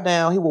would drive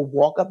down, he would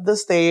walk up the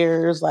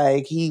stairs,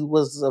 like he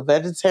was a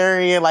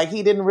vegetarian, like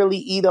he didn't really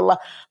eat a lot.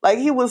 Like,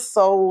 he was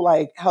so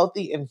like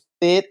healthy and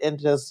fit and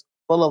just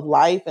full of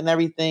life and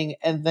everything.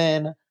 And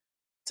then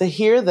to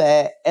hear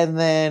that, and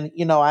then,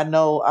 I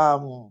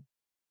know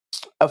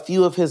a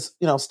few of his,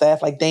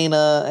 staff like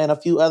Dana and a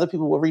few other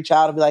people will reach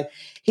out and be like,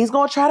 he's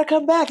going to try to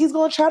come back. He's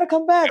going to try to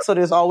come back. So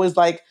there's always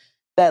like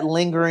that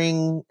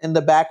lingering in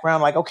the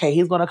background, like, okay,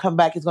 he's going to come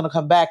back. He's going to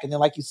come back. And then,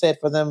 like you said,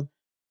 for them,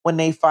 when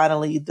they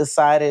finally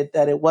decided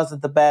that it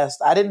wasn't the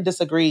best, I didn't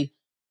disagree,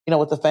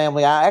 with the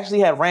family. I actually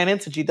had ran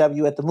into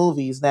GW at the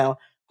movies. Now,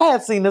 I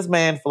had seen this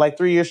man for like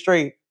 3 years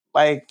straight,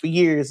 like for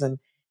years. And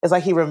it's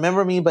like he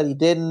remembered me, but he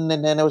didn't.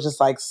 And then it was just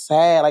like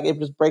sad. Like, it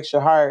just breaks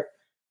your heart,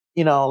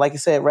 like you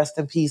said, rest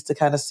in peace, to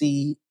kind of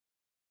see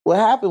what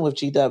happened with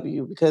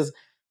GW because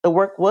the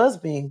work was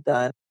being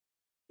done.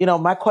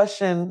 My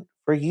question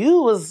for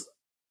you was,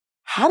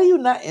 how do you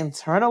not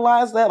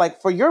internalize that?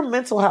 Like, for your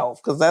mental health,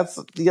 because that's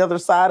the other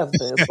side of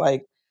this.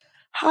 Like,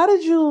 how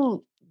did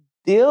you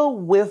deal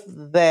with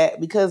that?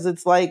 Because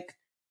it's like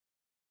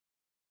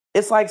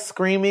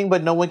screaming,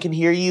 but no one can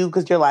hear you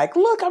because you're like,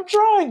 look, I'm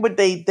trying, but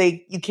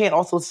you can't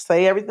also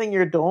say everything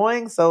you're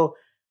doing. So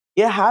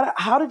yeah,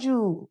 how did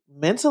you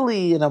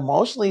mentally and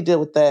emotionally deal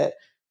with that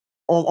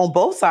on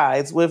both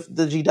sides, with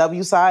the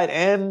GW side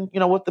and,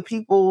 with the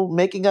people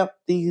making up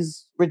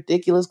these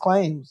ridiculous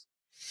claims?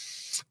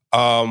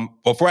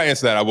 Before I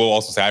answer that, I will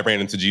also say I ran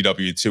into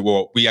GW too.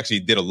 Well, we actually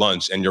did a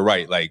lunch, and you're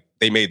right. Like,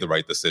 they made the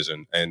right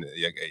decision. And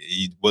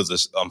he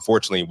was,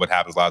 unfortunately, what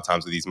happens a lot of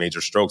times with these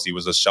major strokes, he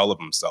was a shell of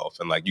himself.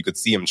 And like, you could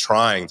see him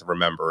trying to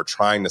remember or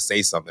trying to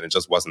say something. It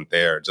just wasn't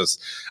there.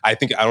 I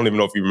don't even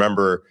know if you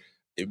remember,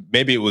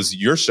 maybe it was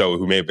your show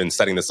who may have been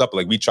setting this up.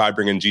 Like, we tried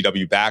bringing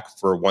GW back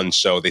for one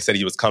show. They said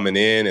he was coming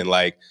in, and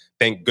like,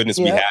 thank goodness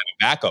we had a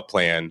backup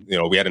plan.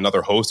 We had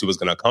another host who was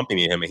going to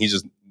accompany him, and he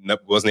just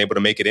wasn't able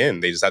to make it in.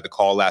 They just had to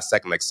call last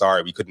second, like,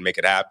 sorry, we couldn't make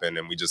it happen.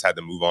 And we just had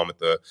to move on with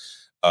the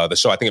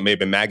show. I think it may have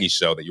been Maggie's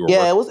show that you were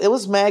working. Yeah, it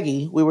was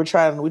Maggie. We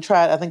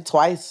tried, I think,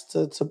 twice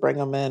to bring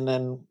him in,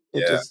 and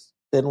it just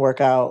didn't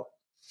work out.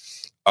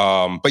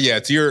 But yeah,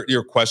 to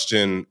your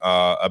question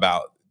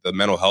about the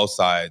mental health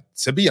side,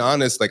 to be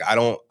honest, like, I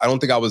don't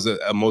think I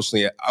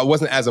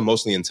wasn't as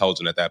emotionally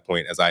intelligent at that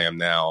point as I am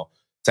now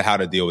to how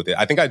to deal with it.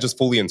 I think I just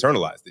fully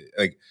internalized it.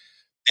 Like,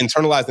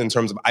 internalized in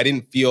terms of, I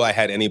didn't feel I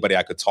had anybody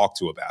I could talk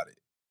to about it.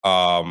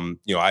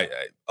 I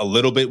a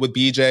little bit with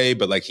BJ,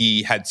 but like,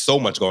 he had so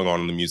much going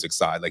on the music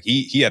side. Like,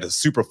 he had a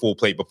super full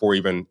plate before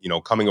even,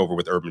 coming over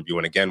with Urban View.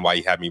 And again, why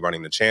he had me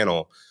running the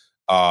channel.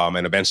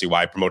 And eventually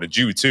why I promoted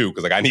you too,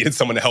 because like, I needed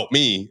someone to help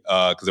me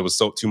because it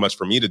was too much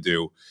for me to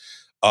do.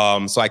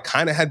 So I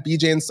kind of had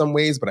BJ in some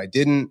ways, but I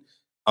didn't.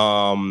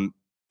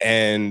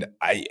 And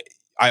I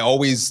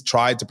always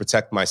tried to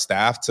protect my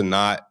staff to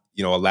not,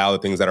 allow the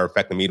things that are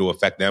affecting me to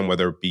affect them,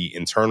 whether it be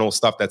internal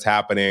stuff that's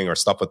happening or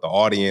stuff with the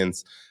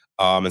audience.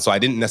 And so I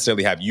didn't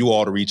necessarily have you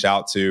all to reach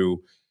out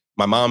to.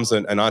 My mom's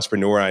an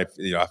entrepreneur. I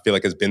feel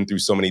like has been through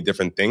so many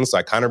different things. So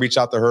I kind of reach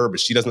out to her, but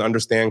she doesn't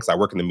understand because I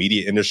work in the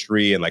media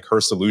industry and like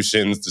her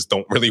solutions just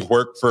don't really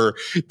work for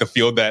the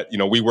field that,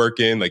 we work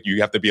in. Like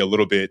you have to be a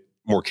little bit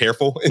more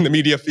careful in the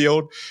media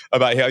field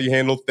about how you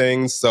handle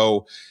things.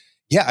 So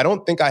yeah, I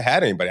don't think I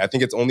had anybody. I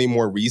think it's only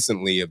more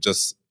recently of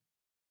just,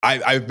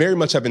 I very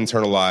much have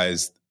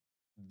internalized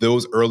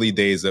those early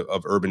days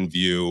of Urban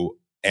View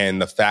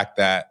and the fact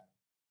that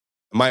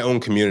my own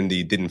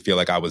community didn't feel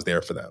like I was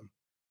there for them.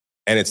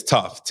 And it's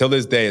tough. Till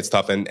this day, it's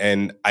tough.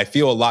 And I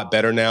feel a lot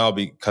better now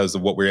because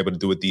of what we're able to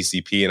do with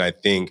DCP. And I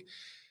think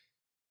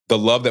the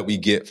love that we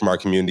get from our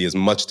community is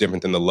much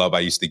different than the love I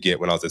used to get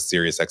when I was at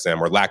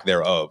SiriusXM or lack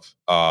thereof.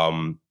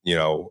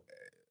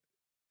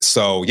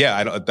 So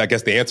yeah, I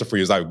guess the answer for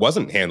you is I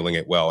wasn't handling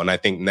it well. And I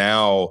think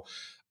now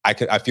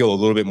I feel a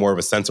little bit more of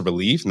a sense of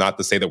relief, not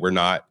to say that we're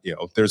not,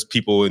 there's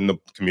people in the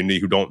community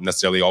who don't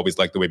necessarily always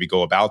like the way we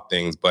go about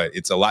things, but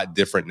it's a lot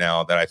different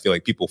now that I feel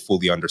like people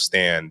fully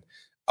understand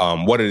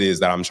what it is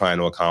that I'm trying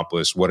to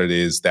accomplish, what it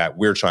is that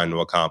we're trying to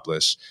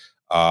accomplish.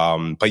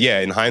 But yeah,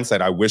 in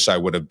hindsight, I wish I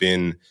would have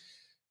been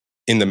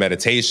in the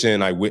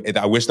meditation. I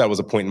wish that was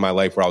a point in my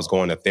life where I was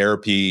going to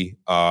therapy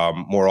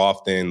more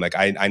often. Like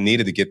I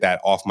needed to get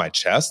that off my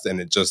chest. And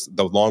it just,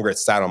 the longer it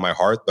sat on my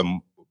heart,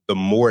 the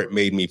more it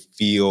made me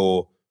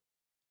feel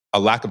a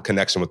lack of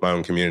connection with my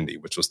own community,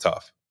 which was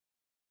tough.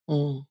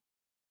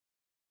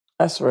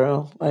 That's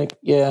real. Like,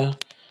 yeah.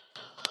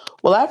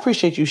 Well, I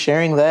appreciate you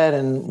sharing that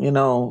and,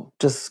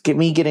 just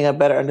getting a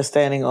better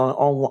understanding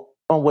on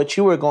what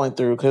you were going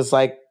through. Cause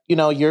like,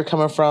 you're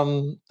coming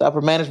from the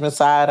upper management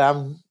side.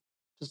 I'm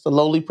just a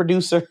lowly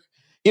producer,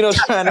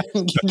 trying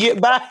to get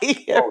by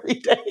every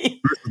day.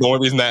 The only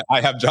reason that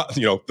I have jobs,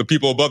 the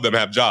people above them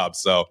have jobs.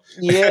 So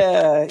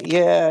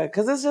yeah.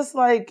 Cause it's just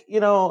like,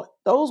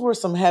 those were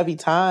some heavy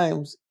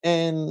times.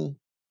 And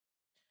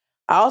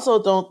I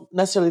also don't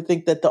necessarily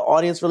think that the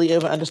audience really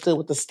ever understood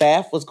what the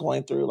staff was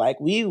going through. Like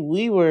we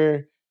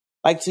were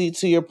like,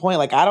 to your point,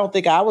 like, I don't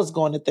think I was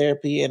going to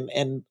therapy.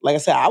 And like I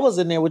said, I was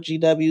in there with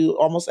GW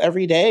almost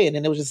every day. And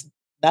then it was just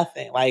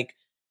nothing. Like,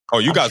 oh,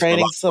 you guys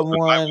training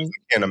someone. I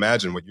can't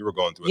imagine what you were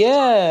going through.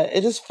 Yeah.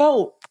 It just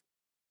felt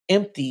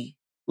empty.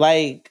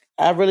 Like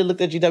I really looked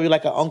at GW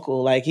like an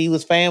uncle, like he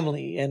was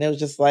family. And it was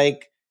just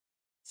like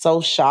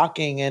so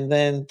shocking. And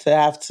then to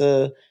have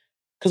to,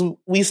 because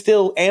we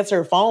still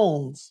answer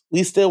phones.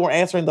 We still were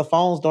answering the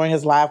phones during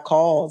his live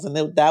calls.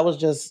 And that was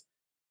just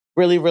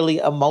really, really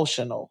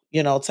emotional,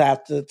 to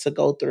have to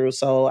go through.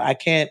 So I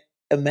can't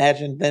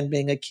imagine then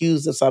being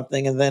accused of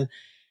something and then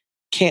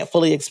can't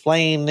fully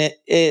explain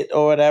it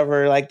or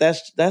whatever. Like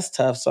that's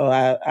tough. So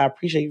I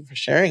appreciate you for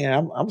sharing it.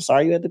 I'm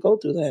sorry you had to go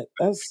through that.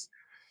 That's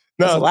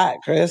a lot,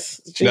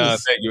 Chris. Jeez. No,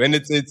 thank you. And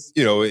it's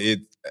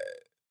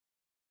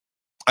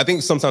I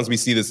think sometimes we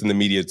see this in the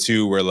media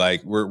too, where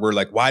like we're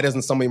like, why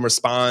doesn't somebody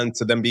respond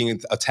to them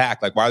being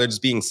attacked? Like, why are they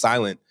just being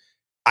silent?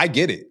 I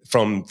get it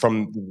from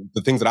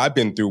the things that I've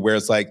been through, where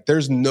it's like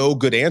there's no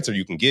good answer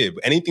you can give.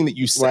 Anything that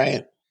you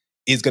say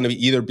is going to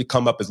be either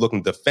come up as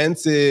looking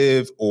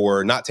defensive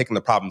or not taking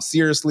the problem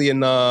seriously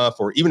enough,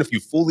 or even if you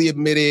fully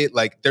admit it,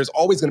 like there's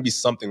always going to be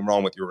something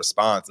wrong with your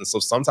response. And so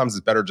sometimes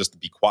it's better just to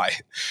be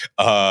quiet.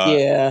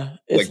 It's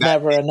like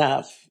never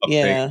enough.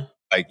 Yeah. Thing.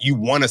 Like you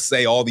want to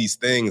say all these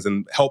things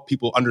and help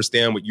people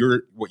understand what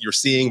you're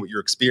seeing, what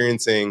you're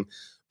experiencing.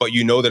 But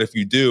you know that if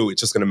you do, it's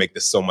just going to make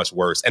this so much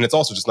worse. And it's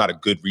also just not a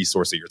good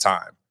resource of your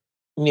time.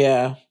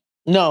 Yeah.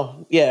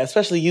 No. Yeah.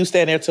 Especially you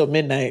staying there till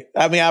midnight.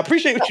 I mean, I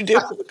appreciate what you did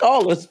with the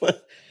callers,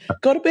 but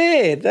go to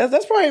bed.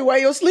 That's probably why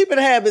your sleeping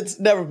habits.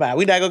 Never mind.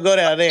 We're not going to go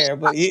down there.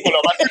 But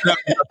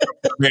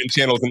ran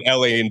channels in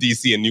LA and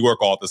DC and New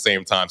York all at the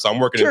same time. So I'm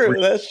working in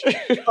that's true.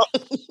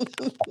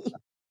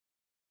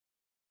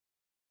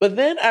 But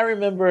then I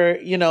remember,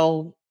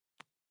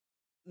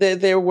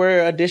 there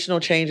were additional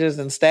changes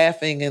in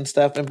staffing and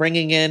stuff and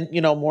bringing in,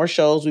 more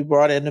shows. We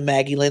brought in the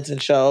Maggie Linton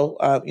show,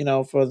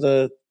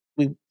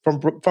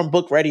 from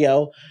Book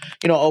Radio,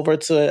 over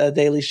to a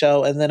daily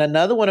show. And then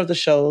another one of the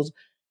shows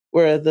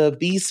were the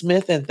B.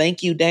 Smith and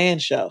Thank You Dan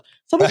show.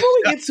 So before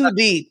we get too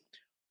deep,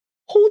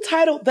 who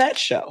titled that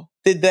show?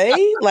 Did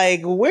they?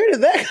 Like, where did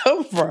that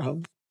come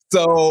from?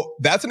 So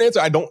that's an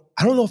answer. I don't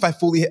know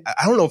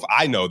if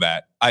I know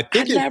that. I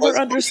think I never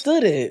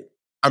understood it.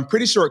 I'm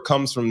pretty sure it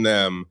comes from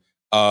them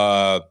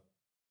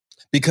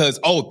because,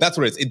 that's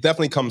what it is. It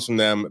definitely comes from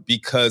them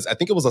because I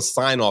think it was a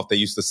sign-off they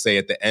used to say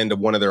at the end of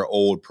one of their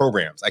old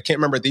programs. I can't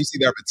remember. They used to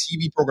either have a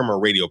TV program or a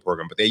radio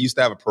program, but they used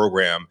to have a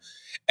program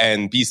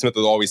and B. Smith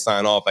would always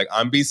sign off like,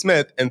 I'm B.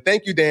 Smith and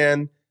thank you,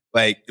 Dan.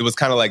 Like, it was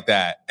kind of like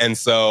that. And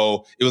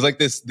so it was like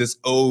this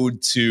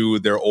ode to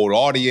their old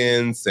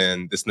audience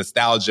and this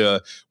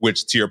nostalgia,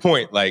 which to your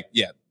point, like,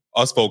 yeah,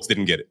 us folks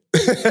didn't get it.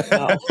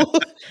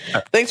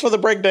 Thanks for the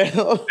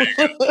breakdown.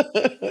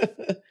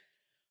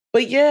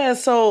 But yeah,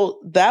 so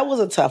that was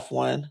a tough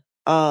one.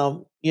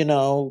 You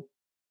know,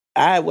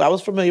 I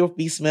was familiar with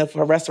B. Smith.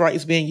 Her restaurant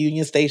used to be in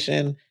Union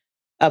Station.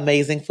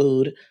 Amazing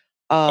food.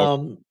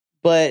 Okay.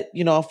 But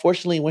you know,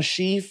 unfortunately, when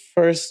she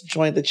first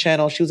joined the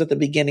channel, she was at the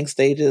beginning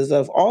stages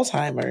of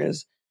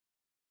Alzheimer's.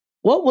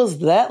 What was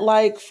that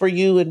like for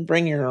you in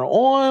bringing her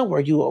on? Were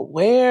you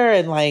aware?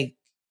 And like,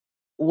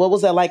 what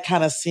was that like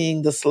kind of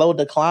seeing the slow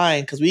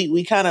decline? Because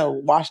we kind of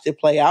watched it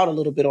play out a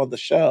little bit on the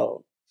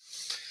show.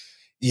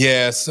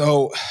 Yeah,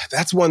 so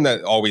that's one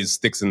that always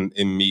sticks in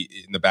me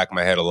in the back of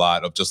my head a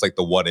lot of just like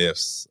the what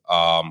ifs.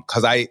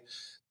 Because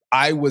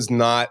I was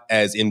not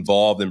as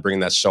involved in bringing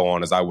that show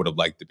on as I would have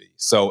liked to be.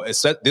 So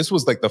this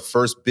was like the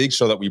first big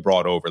show that we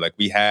brought over. Like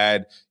we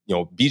had, you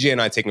know, BJ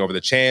and I taking over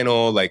the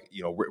channel. Like,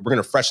 you know, we're going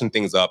to freshen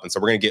things up. And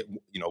so we're going to get,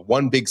 you know,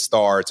 one big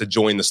star to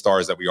join the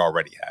stars that we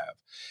already have.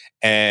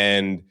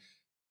 And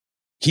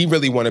he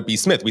really wanted B.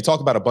 Smith. We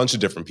talked about a bunch of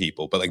different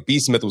people, but like B.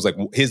 Smith was like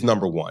his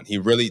number one.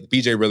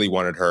 BJ really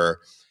wanted her.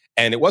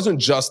 And it wasn't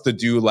just to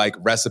do like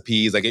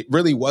recipes. Like it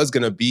really was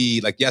going to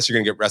be like, yes, you're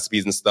going to get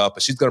recipes and stuff,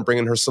 but she's going to bring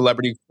in her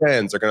celebrity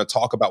friends. They're going to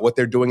talk about what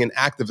they're doing in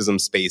activism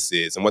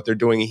spaces and what they're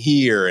doing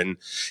here. And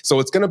so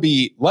it's going to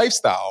be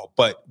lifestyle,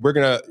 but we're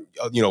going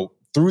to, you know,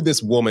 through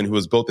this woman who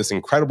has built this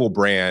incredible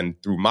brand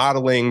through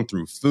modeling,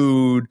 through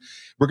food,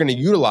 we're going to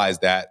utilize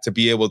that to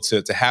be able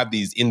to have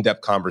these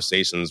in-depth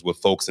conversations with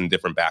folks in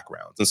different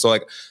backgrounds. And so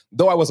like,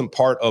 though I wasn't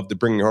part of the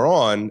bringing her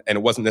on and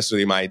it wasn't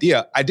necessarily my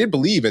idea, I did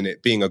believe in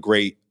it being a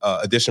great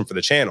addition for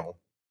the channel.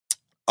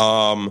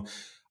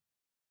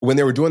 When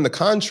they were doing the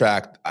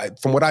contract,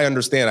 from what I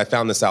understand, I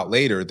found this out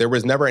later, there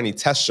was never any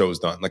test shows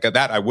done. Like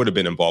that I would have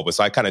been involved with.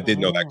 So I kind of did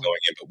know that going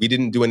in, but we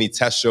didn't do any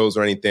test shows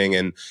or anything.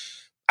 And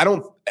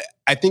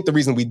I think the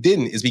reason we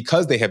didn't is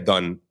because they have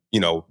done, you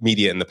know,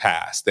 media in the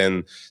past.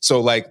 And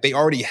so like they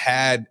already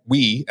had,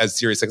 we as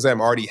SiriusXM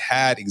already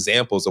had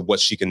examples of what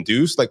she can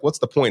do. So like, what's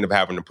the point of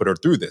having to put her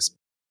through this?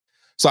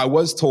 So I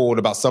was told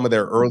about some of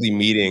their early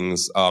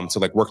meetings to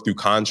like work through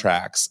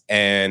contracts.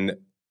 And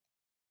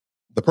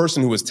the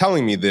person who was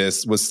telling me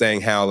this was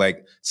saying how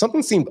like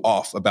something seemed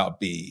off about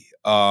B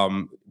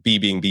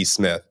being B.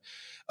 Smith.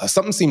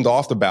 Something seemed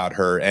off about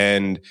her.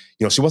 And,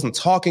 you know, she wasn't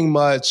talking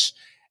much.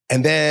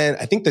 And then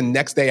I think the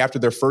next day after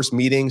their first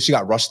meeting, she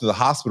got rushed to the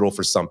hospital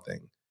for something.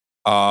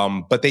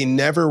 But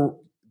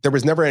there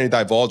was never any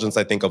divulgence,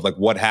 I think, of like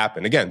what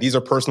happened. Again, these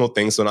are personal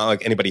things, so not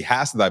like anybody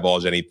has to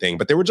divulge anything,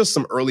 but there were just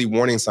some early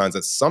warning signs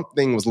that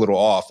something was a little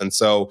off. And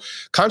so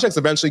contracts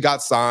eventually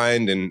got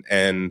signed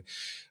and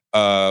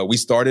we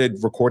started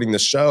recording the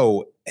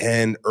show.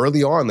 And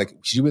early on, like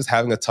she was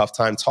having a tough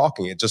time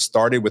talking. It just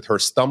started with her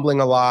stumbling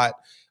a lot.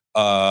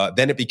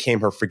 Then it became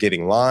her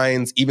forgetting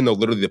lines, even though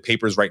literally the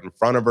paper's right in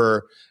front of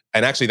her.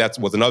 And actually, that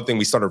was another thing.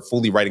 We started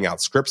fully writing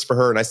out scripts for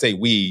her. And I say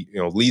we,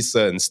 you know,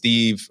 Lisa and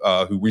Steve,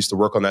 who used to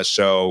work on that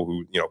show,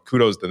 who, you know,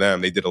 kudos to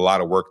them. They did a lot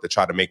of work to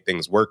try to make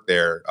things work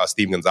there.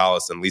 Steve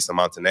Gonzalez and Lisa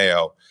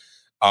Montaneo.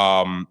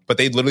 But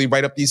they literally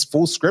write up these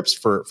full scripts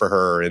for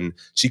her. And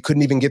she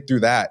couldn't even get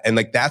through that. And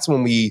like, that's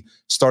when we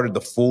started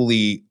to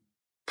fully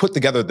put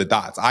together the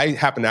dots. I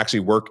happen to actually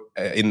work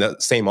in the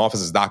same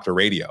office as Dr.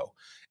 Radio.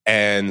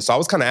 And so I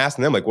was kind of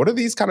asking them, like, what are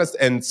these kind of,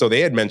 and so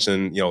they had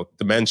mentioned, you know,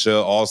 dementia,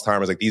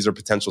 Alzheimer's, like these are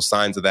potential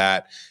signs of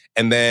that.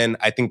 And then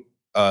I think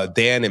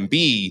Dan and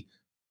B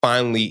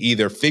finally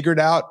either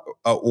figured out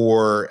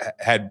or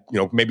had, you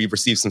know, maybe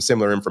received some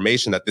similar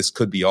information that this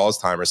could be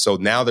Alzheimer's. So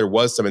now there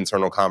was some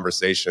internal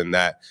conversation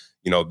that,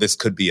 you know, this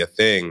could be a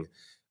thing.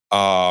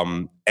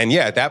 And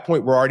yeah, at that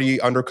point, we're already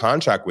under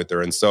contract with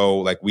her. And so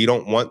like, we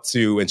don't want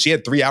to, and she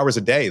had 3 hours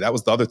a day. That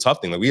was the other tough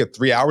thing. Like we had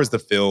 3 hours to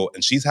fill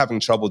and she's having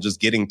trouble just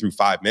getting through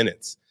 5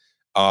 minutes.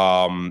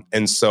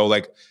 And so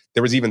like,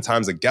 there was even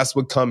times a guest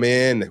would come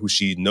in who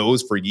she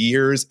knows for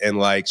years and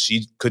like,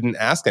 she couldn't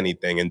ask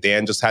anything. And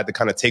Dan just had to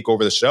kind of take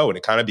over the show. And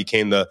it kind of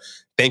became the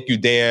thank you,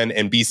 Dan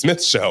and B.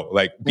 Smith show.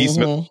 Like B.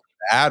 Smith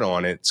add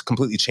on it. It's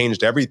completely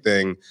changed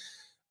everything.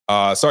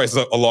 Sorry, it's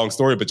a long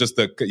story, but just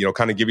to, you know,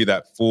 kind of give you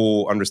that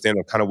full understanding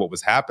of kind of what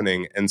was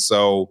happening. And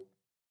so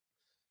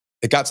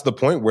it got to the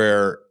point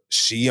where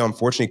she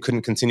unfortunately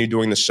couldn't continue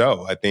doing the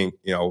show. I think,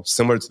 you know,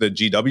 similar to the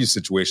GW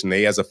situation,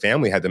 they as a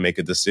family had to make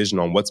a decision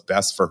on what's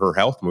best for her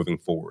health moving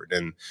forward.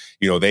 And,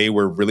 you know, they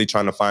were really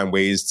trying to find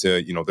ways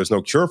to, you know, there's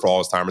no cure for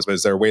Alzheimer's, but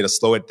is there a way to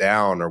slow it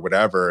down or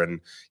whatever? And,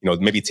 you know,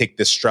 maybe take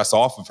this stress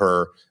off of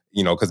her,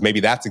 you know, because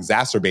maybe that's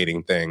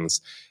exacerbating things.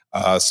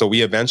 So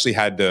we eventually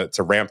had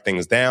to ramp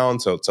things down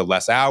to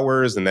less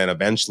hours and then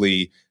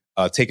eventually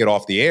take it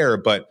off the air.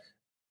 But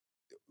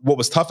what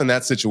was tough in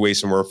that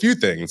situation were a few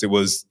things. It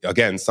was,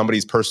 again,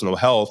 somebody's personal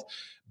health.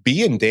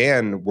 B and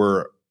Dan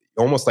were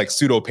almost like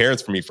pseudo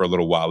parents for me for a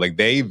little while. Like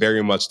they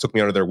very much took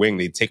me under their wing.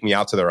 They'd take me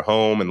out to their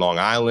home in Long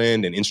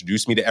Island and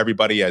introduce me to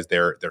everybody as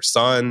their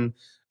son.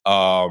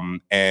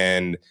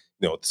 And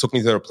you know, took me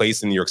to their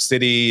place in New York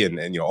City and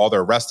you know, all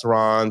their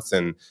restaurants.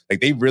 And like,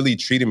 they really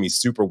treated me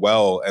super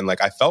well. And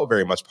like, I felt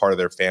very much part of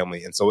their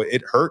family. And so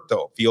it hurt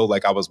to feel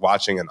like I was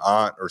watching an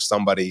aunt or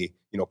somebody,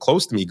 you know,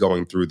 close to me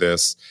going through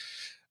this.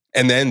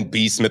 And then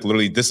B. Smith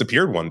literally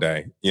disappeared one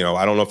day.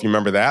 I don't know if you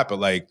remember that, but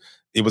like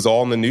it was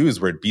all in the news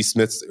where B.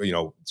 Smith's,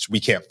 we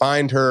can't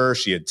find her.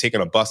 She had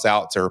taken a bus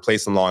out to her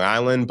place in Long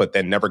Island, but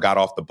then never got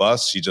off the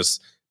bus. She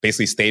just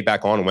basically stayed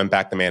back on and went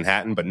back to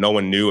Manhattan, but no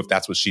one knew if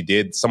that's what she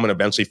did. Someone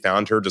eventually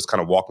found her just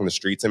kind of walking the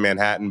streets in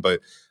Manhattan,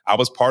 but I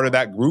was part of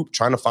that group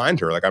trying to find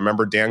her. Like I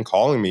remember Dan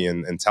calling me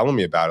and telling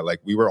me about it.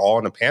 Like we were all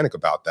in a panic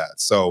about that.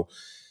 So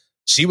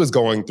she was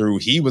going through,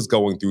 he was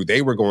going through,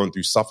 they were going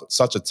through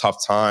such a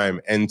tough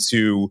time. And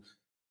to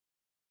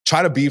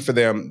try to be for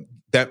them,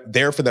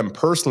 there for them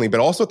personally, but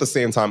also at the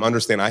same time,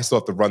 understand I still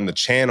have to run the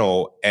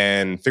channel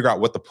and figure out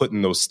what to put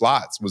in those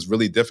slots was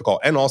really difficult.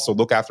 And also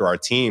look after our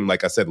team.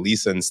 Like I said,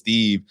 Lisa and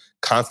Steve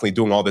constantly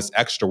doing all this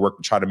extra work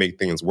to try to make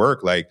things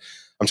work. Like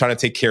I'm trying to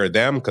take care of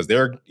them because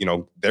they're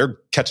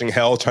catching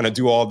hell trying to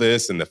do all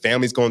this and the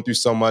family's going through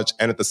so much.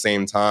 And at the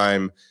same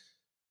time,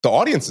 the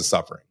audience is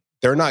suffering.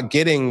 They're not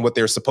getting what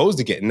they're supposed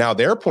to get. And now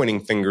they're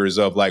pointing fingers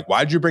of like,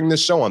 why'd you bring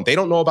this show on? They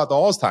don't know about the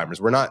Alzheimer's.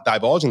 We're not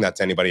divulging that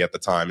to anybody at the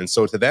time. And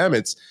so to them,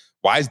 it's,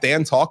 why is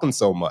Dan talking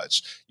so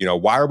much?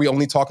 Why are we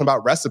only talking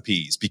about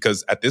recipes?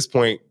 Because at this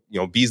point,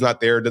 B's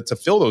not there to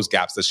fill those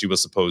gaps that she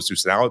was supposed to.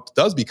 So now it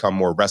does become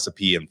more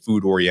recipe and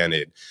food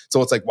oriented.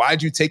 So it's like,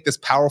 why'd you take this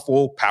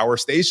powerful power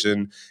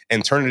station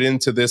and turn it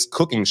into this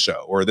cooking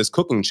show or this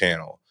cooking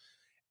channel?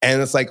 And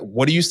it's like,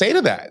 what do you say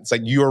to that? It's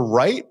like, you're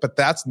right, but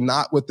that's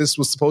not what this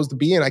was supposed to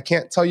be. And I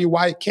can't tell you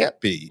why it can't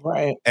be.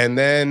 Right. And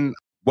then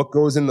what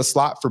goes in the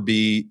slot for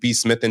B.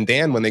 Smith and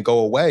Dan when they go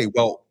away?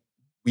 Well,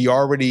 we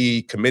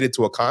already committed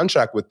to a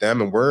contract with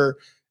them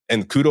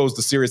and kudos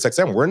to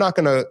SiriusXM. We're not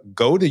going to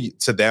go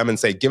to them and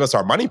say, give us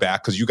our money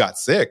back because you got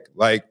sick.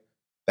 Like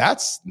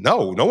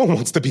no one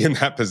wants to be in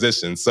that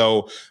position.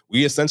 So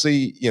we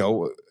essentially,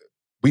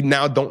 we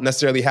now don't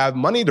necessarily have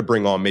money to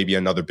bring on maybe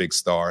another big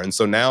star. And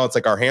so now it's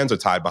like our hands are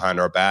tied behind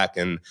our back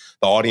and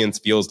the audience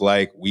feels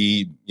like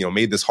we,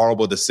 made this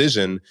horrible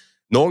decision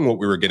knowing what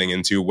we were getting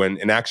into when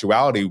in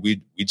actuality,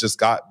 we just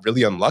got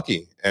really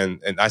unlucky. And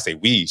I say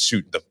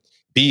the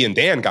B and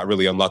Dan got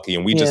really unlucky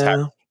and we just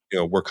had,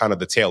 we're kind of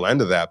the tail end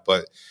of that.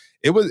 But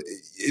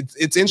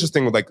it's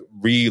interesting with like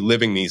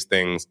reliving these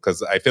things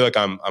because I feel like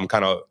I'm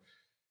kind of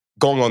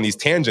going on these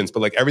tangents, but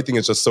like everything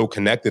is just so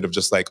connected of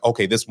just like,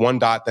 okay, this one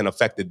dot then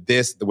affected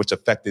this, which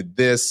affected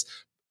this.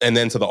 And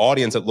then to the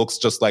audience, it looks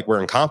just like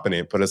we're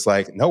incompetent, but it's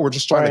like, no, we're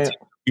just trying to take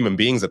human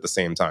beings at the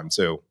same time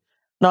too.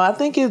 No, I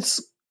think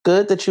it's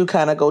good that you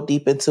kind of go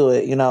deep into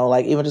it,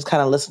 like even just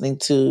kind of listening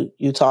to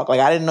you talk. Like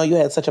I didn't know you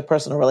had such a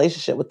personal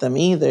relationship with them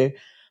either.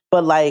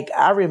 But like,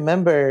 I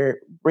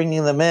remember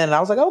bringing them in and I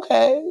was like,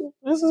 okay,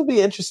 this will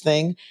be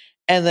interesting.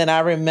 And then I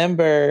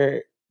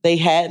remember they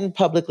hadn't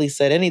publicly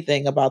said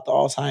anything about the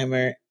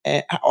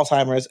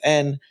Alzheimer's.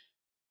 And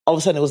all of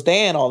a sudden it was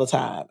Dan all the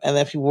time. And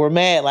then people were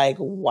mad, like,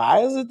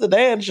 why is it the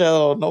Dan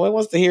show? No one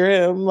wants to hear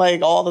him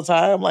like all the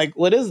time. Like,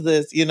 what is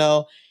this,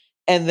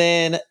 And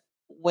then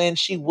when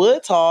she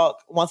would talk,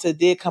 once it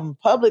did come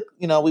public,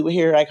 we would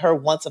hear like her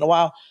once in a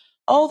while.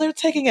 Oh, they're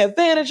taking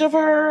advantage of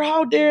her.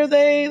 How dare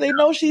they? They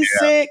know she's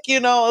sick.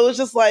 It was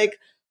just like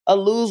a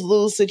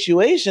lose-lose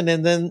situation.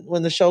 And then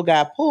when the show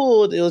got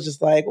pulled, it was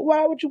just like,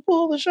 why would you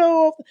pull the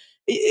show off?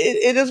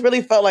 It just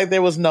really felt like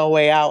there was no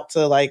way out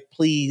to like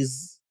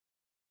please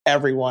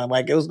everyone.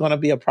 Like it was going to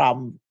be a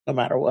problem no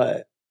matter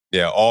what.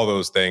 Yeah, all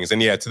those things.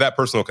 And yeah, to that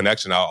personal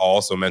connection, I'll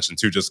also mention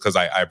too, just because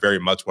I very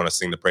much want to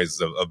sing the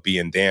praises of B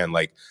and Dan.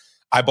 Like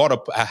I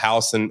bought a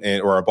house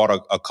or I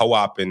bought a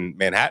co-op in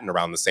Manhattan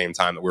around the same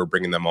time that we were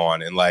bringing them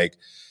on. And like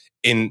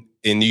in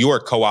New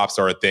York, co-ops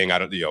are a thing.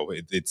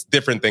 It's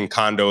different than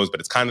condos,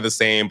 but it's kind of the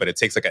same, but it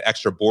takes like an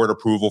extra board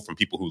approval from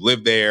people who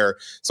live there.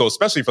 So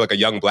especially for like a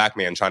young Black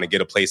man trying to get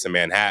a place in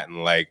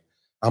Manhattan, like,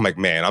 I'm like,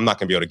 man, I'm not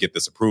gonna be able to get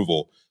this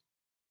approval.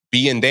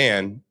 B and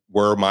Dan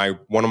were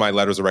one of my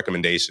letters of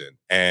recommendation.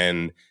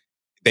 And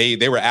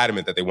they were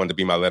adamant that they wanted to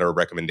be my letter of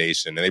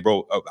recommendation. And they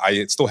wrote,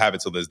 I still have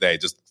it till this day,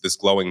 just this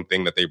glowing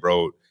thing that they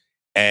wrote.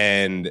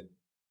 And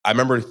I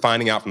remember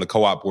finding out from the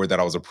co-op board that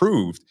I was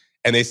approved.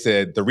 And they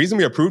said, the reason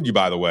we approved you,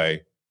 by the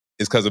way,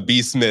 is because of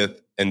B. Smith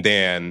and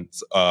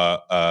Dan's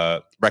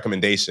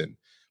recommendation.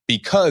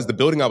 Because the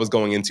building I was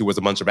going into was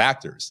a bunch of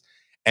actors.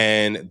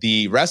 And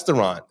the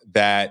restaurant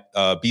that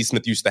B.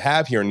 Smith used to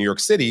have here in New York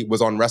City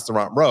was on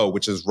Restaurant Row,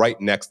 which is right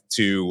next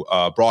to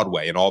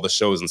Broadway and all the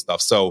shows and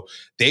stuff. So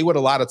they would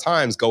a lot of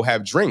times go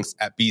have drinks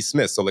at B.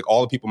 Smith. So like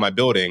all the people in my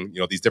building,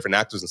 these different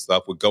actors and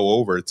stuff would go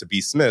over to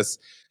B. Smith's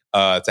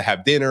to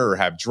have dinner or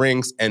have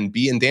drinks. And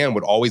B and Dan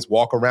would always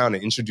walk around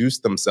and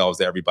introduce themselves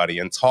to everybody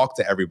and talk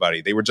to everybody.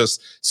 They were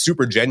just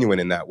super genuine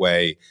in that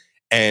way.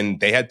 And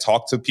they had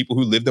talked to people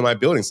who lived in my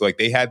building. So like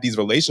they had these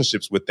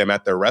relationships with them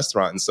at their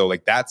restaurant. And so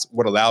like that's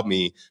what allowed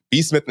me,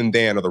 B. Smith and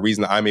Dan are the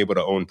reason that I'm able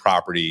to own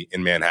property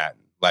in Manhattan.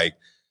 Like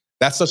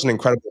that's such an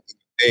incredible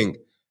thing.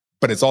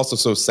 But it's also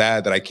so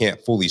sad that I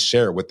can't fully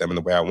share it with them in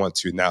the way I want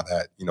to now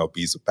that,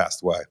 B's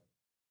passed away.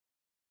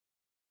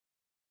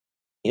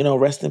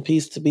 Rest in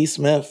peace to B.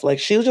 Smith. Like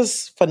she was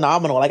just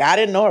phenomenal. Like I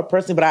didn't know her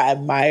personally, but I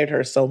admired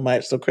her so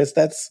much. So Chris,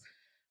 that's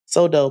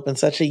so dope and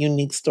such a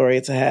unique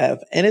story to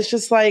have. And it's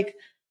just like,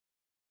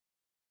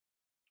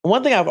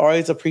 one thing I've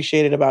always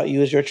appreciated about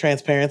you is your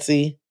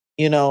transparency.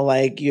 You know,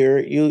 like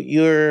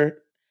you're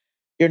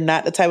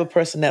not the type of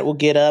person that will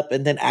get up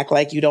and then act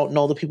like you don't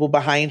know the people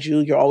behind you.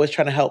 You're always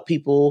trying to help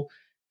people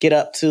get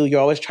up to.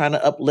 You're always trying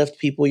to uplift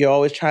people. You're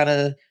always trying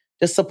to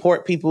just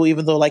support people,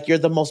 even though like you're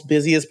the most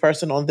busiest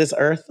person on this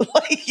earth.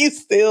 Like you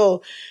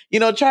still,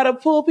 try to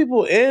pull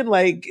people in.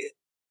 Like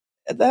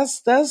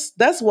that's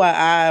why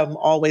I'm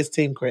always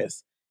Team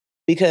Chris,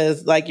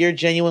 because like you're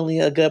genuinely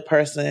a good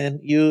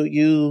person.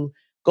 You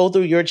go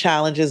through your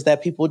challenges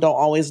that people don't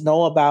always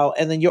know about,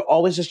 and then you're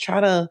always just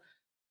trying to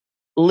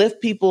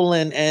lift people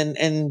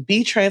and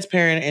be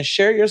transparent and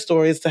share your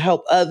stories to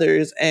help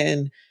others,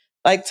 and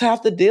like to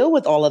have to deal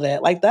with all of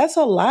that. Like that's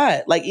a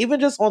lot. Like even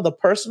just on the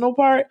personal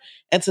part,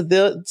 and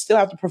to still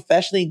have to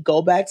professionally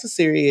go back to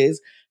Sirius,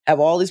 have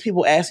all these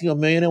people asking you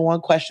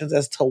 1,000,001 questions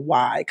as to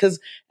why. Because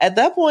at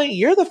that point,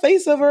 you're the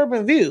face of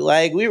Urban View.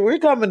 Like we're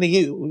coming to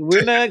you.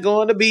 We're not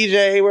going to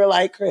BJ. We're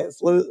like, Chris,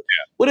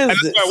 what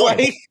is this?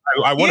 Like,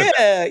 I wanted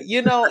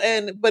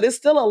that. But it's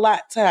still a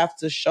lot to have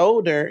to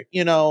shoulder,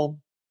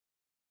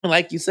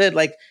 like you said,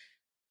 like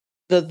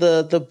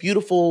the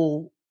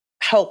beautiful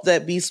help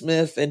that B.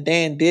 Smith and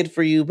Dan did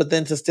for you, but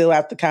then to still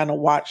have to kind of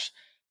watch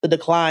the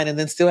decline and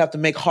then still have to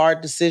make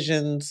hard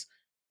decisions,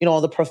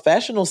 on the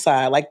professional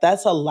side. Like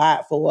that's a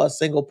lot for a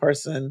single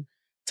person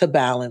to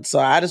balance. So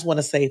I just want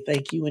to say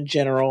thank you in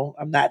general.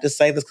 I'm not just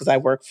saying this because I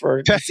work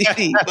for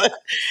DCP, but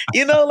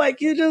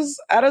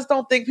I just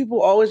don't think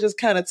people always just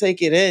kind of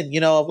take it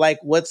in, of like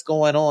what's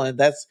going on.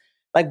 That's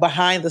like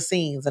behind the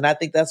scenes. And I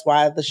think that's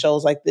why the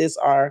shows like this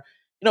are,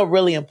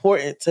 really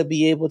important to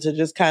be able to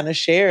just kind of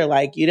share.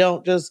 Like you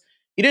didn't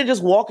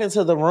just walk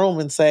into the room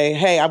and say,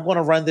 hey, I'm going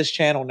to run this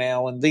channel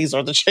now, and these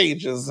are the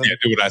changes, and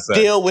do what I said.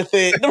 Deal with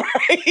it.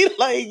 Right?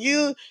 Like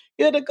you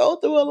had to go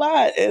through a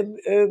lot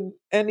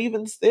and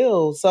even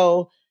still.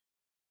 So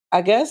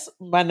I guess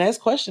my next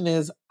question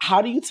is,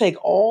 how do you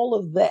take all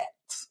of that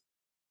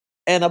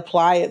and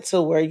apply it to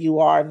where you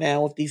are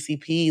now with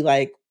DCP?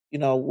 Like,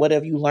 what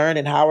have you learned,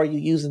 and how are you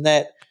using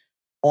that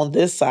on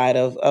this side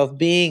of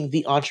being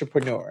the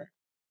entrepreneur?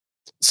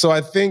 So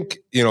I think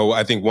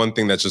one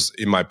thing that's just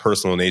in my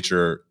personal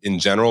nature in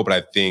general, but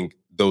I think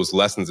those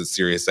lessons at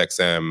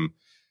SiriusXM,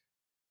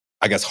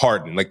 I guess,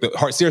 harden. Like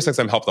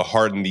SiriusXM helped to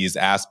harden these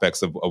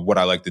aspects of what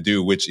I like to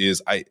do, which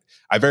is I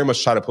very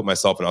much try to put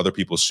myself in other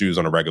people's shoes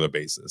on a regular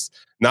basis.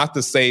 Not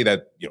to say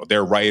that,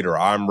 they're right or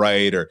I'm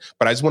right,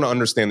 but I just want to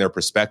understand their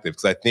perspective,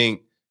 because I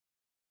think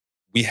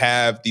we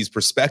have these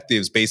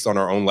perspectives based on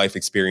our own life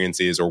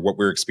experiences or what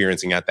we're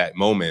experiencing at that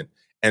moment.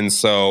 And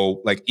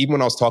so, like, even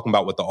when I was talking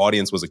about what the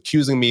audience was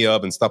accusing me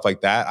of and stuff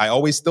like that, I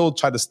always still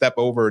try to step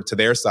over to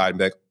their side and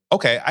be like,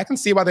 okay, I can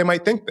see why they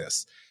might think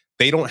this.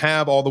 They don't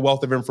have all the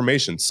wealth of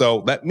information. So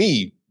let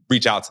me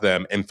reach out to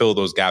them and fill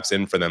those gaps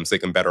in for them so they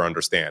can better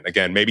understand.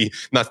 Again, maybe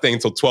not staying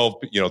until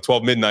 12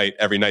 midnight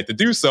every night to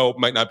do so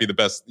might not be the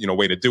best,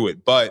 way to do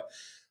it. But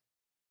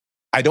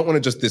I don't want to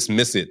just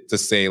dismiss it to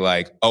say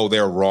like, oh,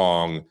 they're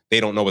wrong. They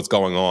don't know what's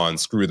going on.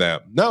 Screw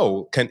them.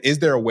 No, is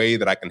there a way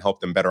that I can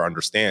help them better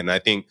understand? And I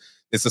think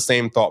it's the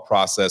same thought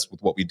process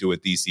with what we do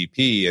at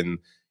DCP. And,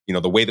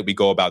 the way that we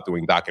go about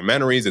doing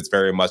documentaries, it's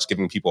very much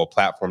giving people a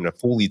platform to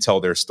fully tell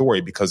their story,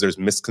 because there's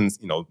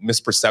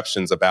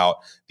misperceptions about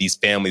these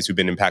families who've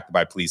been impacted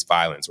by police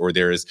violence, or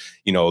there's,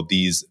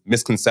 these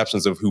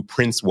misconceptions of who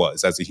Prince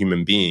was as a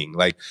human being.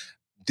 Like,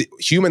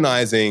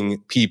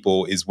 humanizing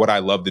people is what I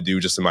love to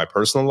do just in my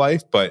personal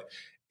life, but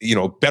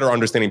better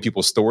understanding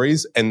people's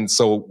stories. And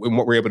so in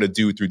what we're able to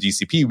do through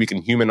DCP, we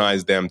can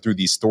humanize them through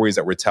these stories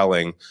that we're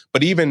telling.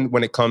 But even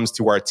when it comes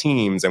to our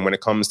teams and when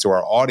it comes to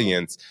our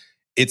audience,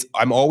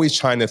 I'm always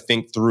trying to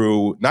think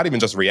through, not even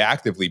just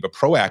reactively, but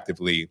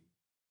proactively,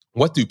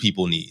 what do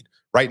people need?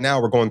 Right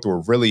now, we're going through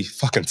a really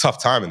fucking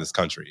tough time in this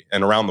country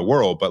and around the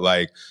world, but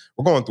like,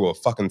 we're going through a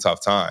fucking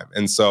tough time.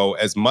 And so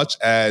as much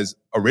as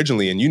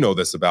originally, and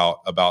this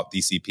about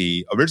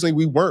DCP, originally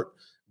we weren't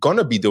going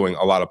to be doing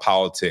a lot of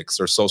politics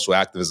or social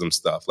activism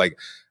stuff. Like,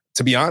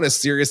 to be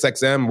honest,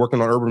 SiriusXM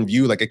working on Urban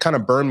View, like it kind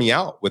of burned me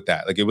out with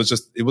that. Like it was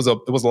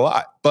a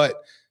lot,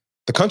 but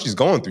the country's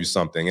going through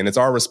something, and it's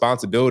our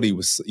responsibility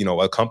with,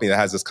 a company that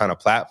has this kind of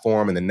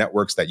platform and the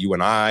networks that you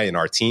and I and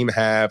our team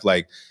have,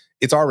 like,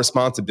 it's our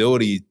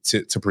responsibility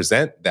to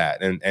present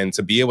that and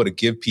to be able to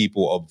give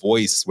people a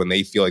voice when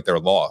they feel like they're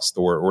lost,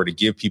 or to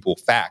give people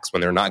facts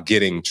when they're not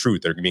getting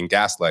truth, they're being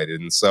gaslighted.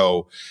 And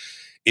so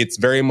it's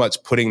very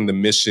much putting the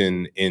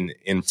mission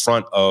in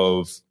front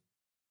of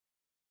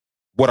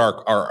what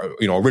our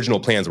original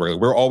plans were.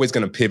 We're always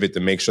going to pivot to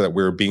make sure that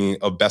we're being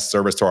of best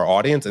service to our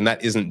audience. And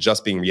that isn't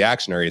just being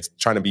reactionary. It's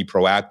trying to be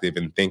proactive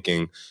and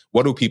thinking,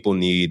 what do people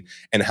need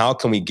and how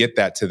can we get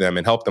that to them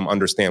and help them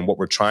understand what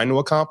we're trying to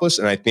accomplish?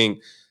 And I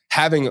think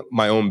having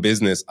my own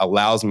business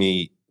allows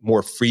me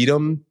more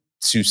freedom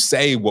to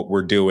say what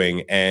we're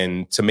doing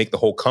and to make the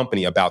whole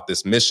company about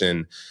this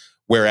mission.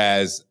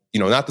 Whereas,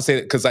 not to say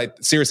that, because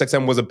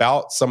SiriusXM was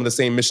about some of the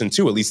same mission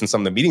too, at least in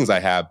some of the meetings I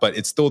have, but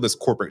it's still this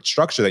corporate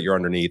structure that you're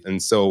underneath.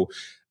 And so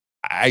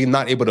I'm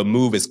not able to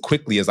move as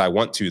quickly as I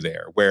want to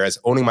there. Whereas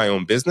owning my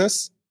own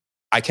business,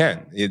 I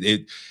can.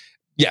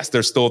 Yes,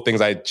 there's still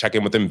things I check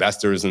in with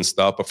investors and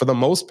stuff, but for the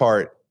most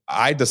part,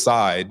 I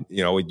decide,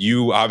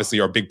 you obviously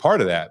are a big part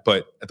of that,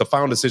 but the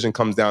final decision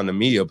comes down to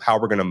me of how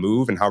we're going to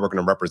move and how we're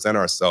going to represent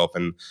ourselves.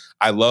 And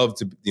I love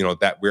to,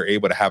 that we're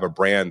able to have a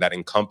brand that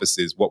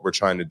encompasses what we're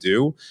trying to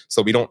do.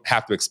 So we don't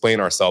have to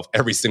explain ourselves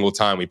every single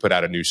time we put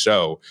out a new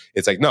show.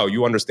 It's like, no,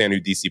 you understand who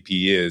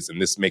DCP is,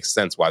 and this makes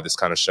sense why this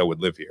kind of show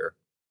would live here.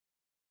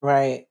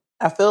 Right.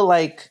 I feel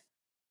like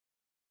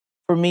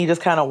for me,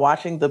 just kind of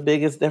watching, the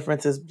biggest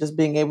difference is just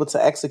being able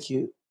to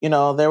execute.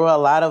 There were a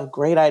lot of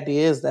great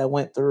ideas that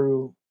went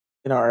through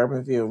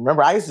Urban View.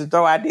 Remember, I used to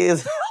throw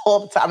ideas all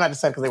the time. I'm not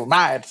just saying because they were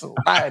my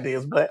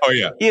ideas, but oh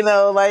yeah,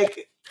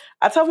 like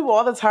I tell people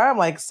all the time,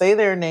 like Say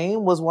Their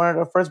Name was one of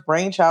the first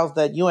brainchilds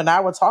that you and I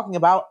were talking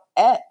about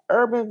at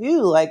Urban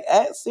View, like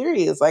at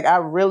Sirius. Like I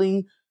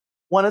really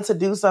wanted to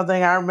do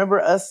something. I remember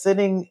us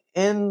sitting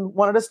in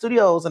one of the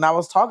studios, and I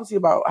was talking to you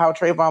about how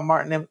Trayvon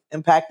Martin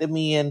impacted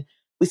me, and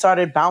we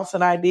started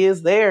bouncing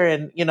ideas there,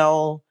 and it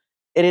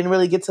didn't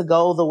really get to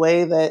go the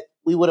way that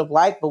we would have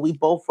liked, but we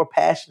both were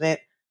passionate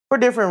for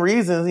different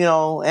reasons,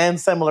 and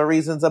similar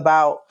reasons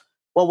about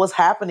what was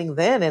happening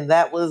then. And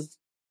that was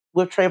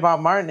with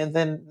Trayvon Martin. And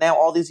then now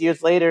all these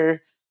years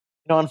later,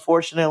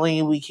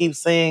 unfortunately, we keep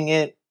seeing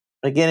it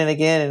again and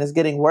again, and it's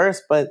getting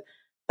worse. But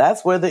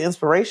that's where the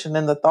inspiration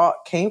and the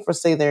thought came for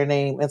Say Their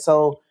Name. And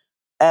so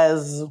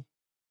as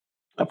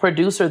a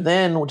producer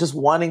then, just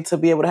wanting to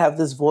be able to have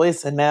this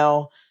voice, and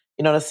now,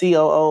 the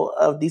COO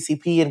of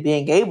DCP, and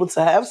being able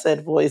to have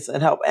said voice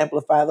and help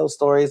amplify those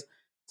stories,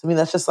 to me,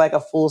 that's just like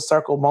a full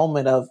circle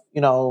moment of,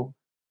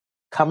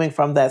 coming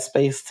from that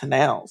space to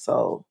now.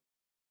 So,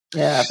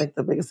 yeah, I think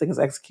the biggest thing is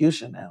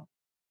execution now.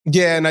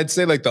 Yeah, and I'd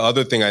say like the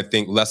other thing I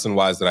think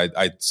lesson-wise that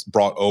I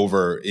brought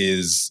over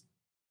is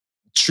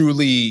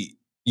truly,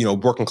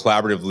 working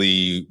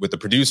collaboratively with the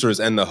producers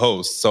and the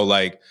hosts. So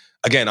like,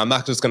 again, I'm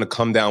not just going to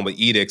come down with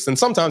edicts. And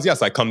sometimes,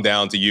 yes, I come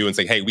down to you and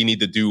say, hey, we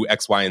need to do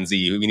X, Y, and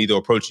Z. We need to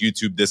approach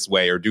YouTube this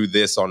way, or do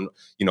this on,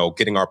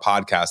 getting our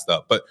podcast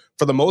up. But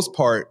for the most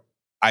part,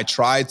 I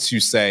try to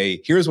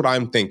say, here's what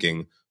I'm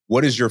thinking.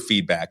 What is your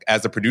feedback?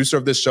 As a producer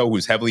of this show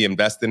who's heavily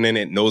invested in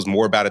it, knows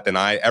more about it than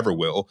I ever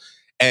will.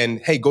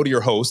 And hey, go to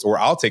your host, or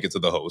I'll take it to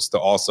the host to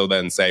also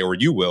then say, or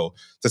you will,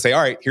 to say,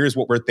 all right, here's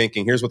what we're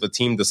thinking. Here's what the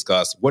team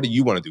discussed. What do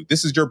you want to do?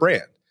 This is your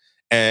brand.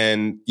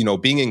 And,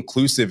 being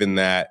inclusive in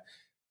that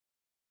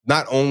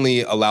not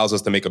only allows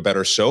us to make a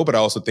better show, but I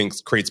also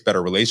think creates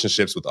better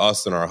relationships with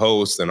us and our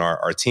hosts and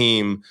our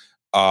team.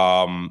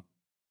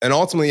 And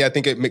ultimately, I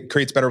think it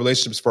creates better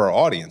relationships for our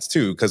audience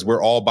too, because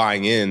we're all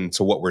buying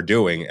into what we're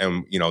doing.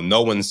 And,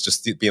 no one's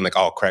just being like,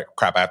 oh,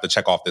 crap, I have to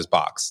check off this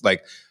box.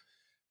 Like,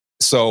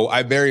 so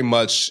I very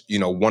much,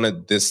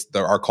 wanted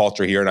our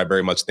culture here, and I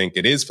very much think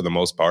it is, for the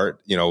most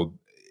part,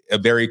 a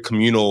very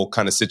communal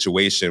kind of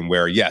situation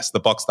where, yes, the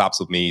buck stops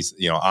with me.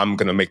 I'm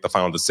going to make the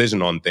final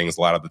decision on things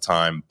a lot of the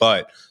time,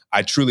 but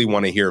I truly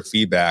want to hear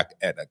feedback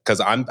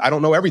because I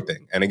don't know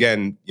everything. And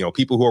again,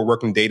 people who are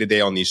working day to day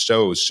on these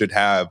shows should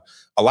have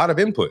a lot of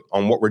input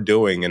on what we're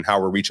doing and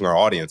how we're reaching our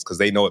audience, because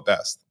they know it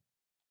best.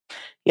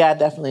 Yeah, I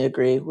definitely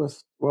agree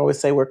with. We always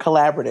say we're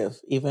collaborative,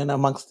 even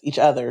amongst each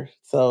other.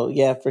 So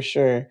yeah, for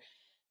sure.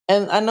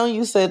 And I know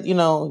you said,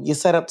 you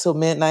set up till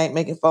midnight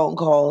making phone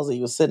calls, and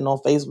you were sitting on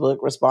Facebook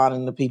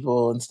responding to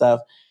people and stuff.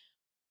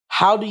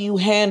 How do you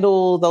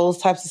handle those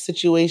types of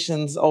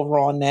situations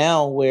overall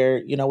now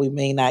where, we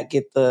may not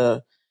get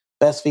the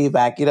best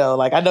feedback?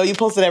 Like I know you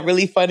posted that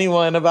really funny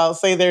one about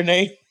Say Their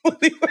Name when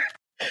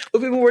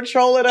people were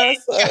trolling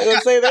us.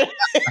 Say that.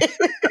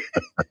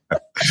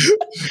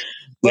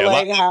 But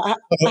yeah,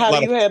 how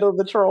do you handle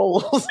the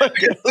trolls?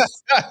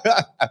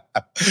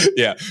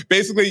 Yeah,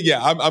 basically, yeah.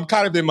 I'm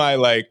kind of in my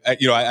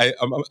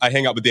I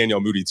hang out with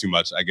Danielle Moody too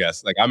much, I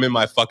guess. Like I'm in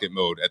my fuck it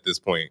mode at this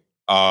point.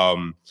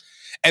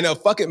 And a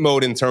fuck it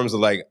mode in terms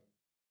of like,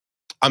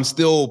 I'm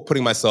still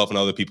putting myself in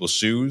other people's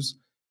shoes,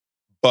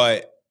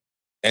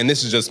 and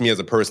this is just me as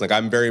a person. Like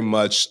I'm very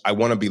much, I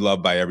want to be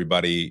loved by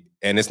everybody.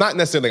 And it's not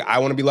necessarily like I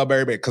want to be loved by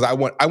everybody, because I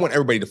want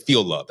everybody to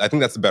feel loved. I think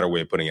that's the better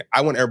way of putting it.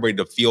 I want everybody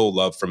to feel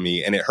love from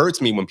me. And it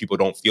hurts me when people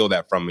don't feel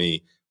that from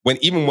me.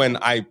 Even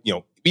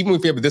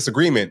if we have a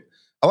disagreement,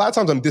 a lot of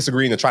times I'm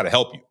disagreeing to try to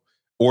help you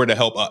or to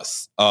help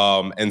us.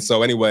 And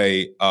so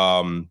anyway,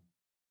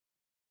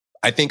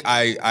 I think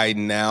I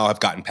now have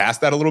gotten past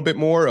that a little bit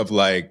more of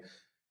like,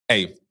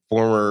 hey,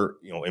 former,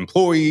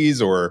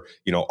 employees or,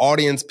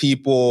 audience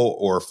people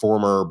or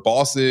former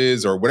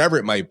bosses or whatever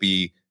it might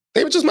be,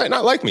 they just might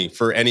not like me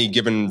for any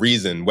given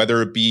reason,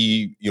 whether it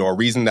be, a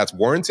reason that's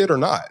warranted or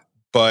not.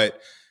 But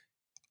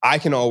I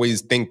can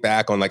always think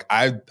back on like,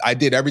 I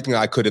did everything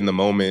I could in the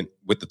moment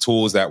with the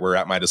tools that were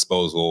at my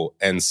disposal.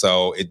 And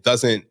so it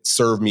doesn't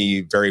serve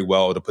me very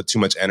well to put too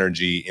much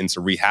energy into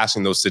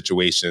rehashing those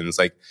situations.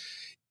 Like,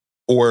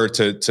 or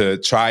to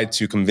try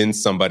to convince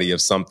somebody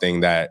of something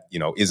that,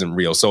 isn't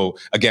real. So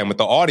again, with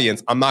the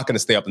audience, I'm not going to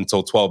stay up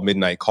until 12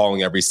 midnight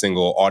calling every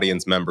single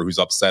audience member who's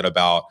upset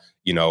about,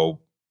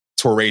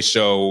 Touré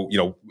show,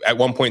 at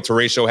one point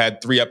Touré show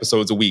had 3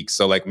 episodes a week.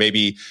 So like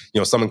maybe,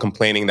 someone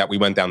complaining that we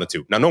went down to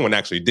 2. Now, no one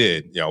actually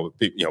did.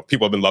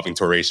 People have been loving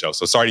Touré show.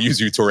 So sorry to use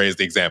you, Touré, as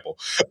the example.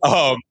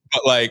 But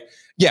like,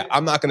 yeah,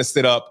 I'm not going to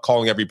sit up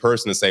calling every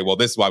person and say, well,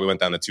 this is why we went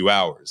down to 2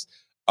 hours.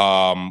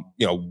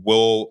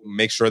 We'll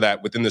make sure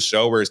that within the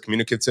show we're as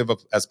communicative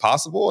as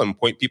possible and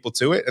point people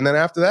to it. And then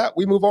after that,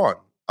 we move on.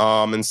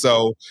 And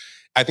so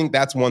I think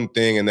that's one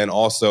thing. And then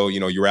also,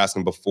 you were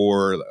asking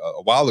before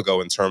a while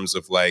ago in terms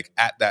of like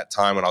at that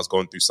time when I was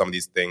going through some of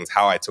these things,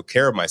 how I took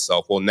care of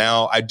myself. Well,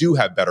 now I do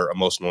have better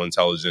emotional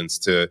intelligence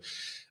to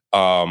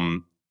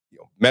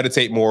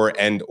meditate more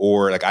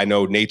or like I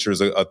know nature is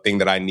a thing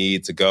that I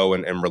need to go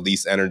and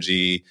release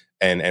energy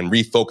and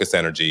refocus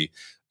energy.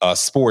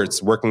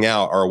 Sports, working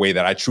out are a way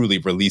that I truly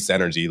release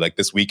energy. Like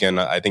this weekend,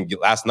 I think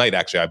last night,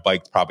 actually, I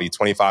biked probably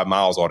 25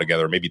 miles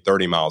altogether, maybe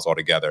 30 miles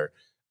altogether.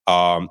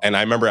 And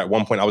I remember at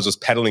one point I was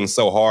just pedaling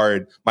so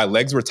hard. My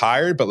legs were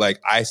tired, but like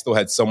I still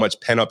had so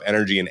much pent up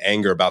energy and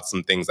anger about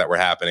some things that were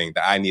happening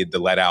that I needed to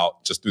let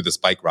out just through this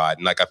bike ride.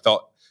 And like I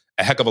felt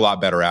a heck of a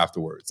lot better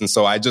afterwards. And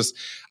so I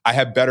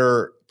have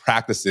better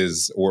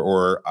practices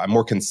or I'm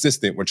more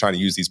consistent when trying to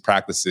use these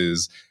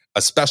practices,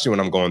 especially when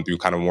I'm going through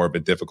kind of more of a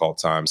difficult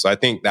time. So I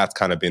think that's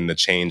kind of been the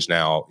change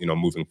now,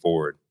 moving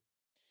forward.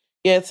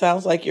 Yeah, it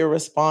sounds like your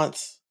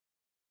response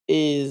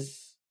is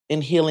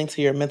in healing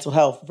to your mental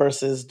health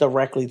versus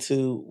directly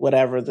to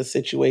whatever the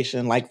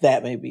situation like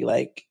that may be.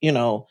 Like,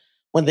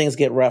 when things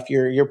get rough,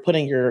 you're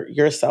putting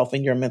yourself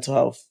and your mental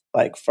health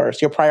like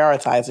first. You're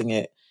prioritizing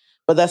it.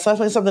 But that's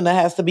definitely something that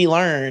has to be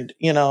learned,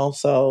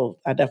 so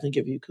I definitely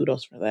give you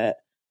kudos for that.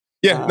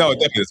 Yeah, no, it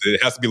definitely is.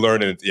 It has to be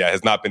learned. And it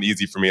has not been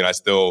easy for me. And I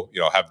still,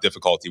 have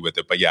difficulty with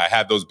it. But yeah, I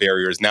have those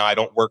barriers. Now I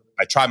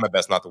try my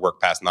best not to work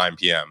past 9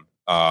 p.m.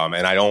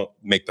 And I don't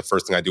make the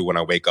first thing I do when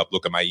I wake up,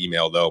 look at my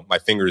email, though. My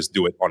fingers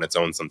do it on its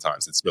own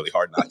sometimes. It's really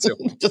hard not to.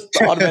 Just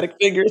automatic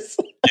fingers.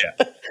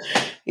 Yeah.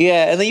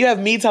 Yeah. And then you have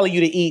me telling you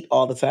to eat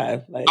all the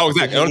time. Like,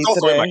 exactly. And it's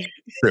also in my calendar,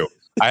 too.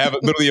 I have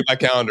it literally in my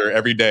calendar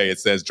every day. It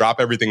says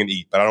drop everything and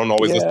eat. But I don't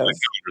always listen to my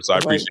calendar. So I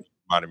appreciate you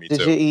reminding me, too.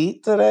 Did you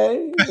eat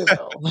today?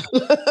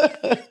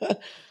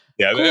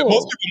 Yeah. Cool.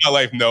 Most people in my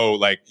life know,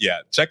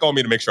 check on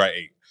me to make sure I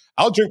ate.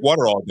 I'll drink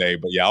water all day,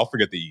 but I'll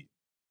forget to eat.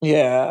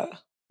 Yeah.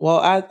 Well,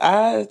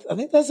 I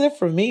think that's it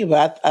for me,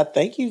 but I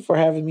thank you for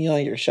having me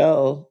on your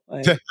show.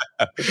 Like,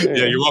 sure.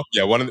 Yeah, you're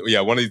welcome.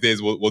 Yeah, one of these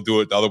days we'll do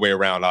it the other way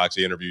around. I'll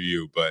actually interview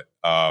you, but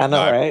I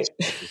know, right?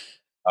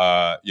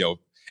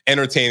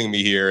 Entertaining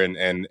me here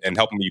and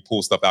helping me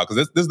pull stuff out,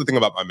 because this is the thing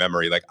about my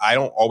memory. Like I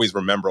don't always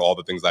remember all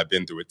the things I've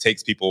been through. It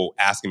takes people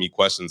asking me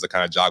questions to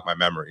kind of jog my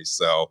memory.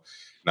 So.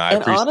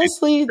 And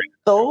honestly,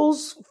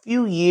 those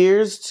few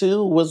years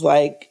too was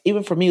like,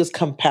 even for me, it was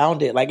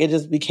compounded. Like it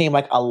just became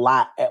like a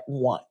lot at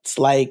once.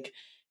 Like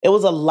it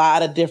was a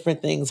lot of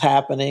different things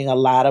happening, a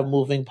lot of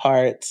moving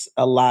parts,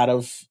 a lot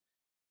of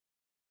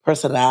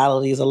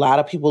personalities, a lot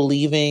of people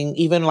leaving,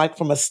 even like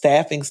from a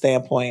staffing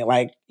standpoint,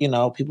 like,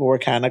 people were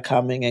kind of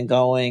coming and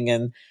going.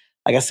 And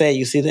like I said,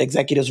 you see the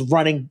executives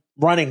running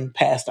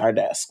past our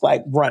desk,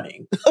 like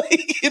running,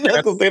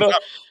 because they don't.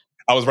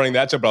 I was running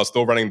that show, but I was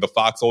still running the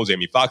Foxhole,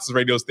 Jamie Foxx's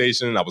radio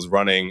station. I was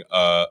running,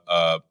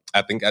 I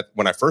think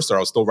when I first started,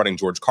 I was still running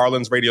George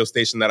Carlin's radio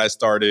station that I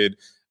started.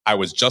 I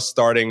was just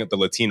starting the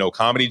Latino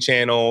comedy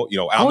channel.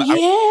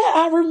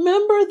 I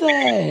remember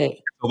that.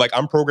 So like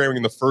I'm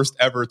programming the first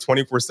ever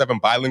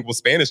 24/7 bilingual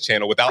Spanish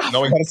channel without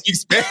knowing how to speak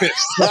Spanish.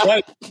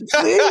 It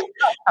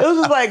was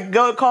just like,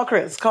 go call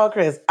Chris.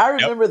 I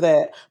remember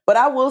that. But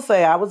I will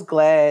say I was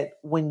glad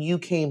when you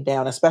came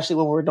down, especially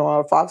when we were doing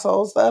our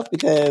Foxhole stuff,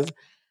 because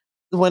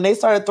when they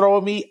started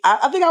throwing me,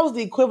 I think I was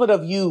the equivalent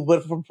of you,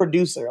 but from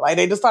producer. Like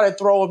they just started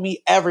throwing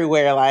me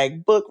everywhere,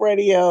 like book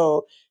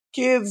radio,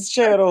 kids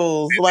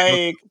channels,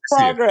 like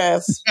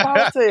progress,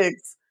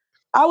 politics.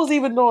 I was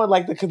even doing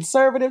like the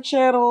conservative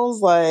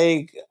channels.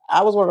 Like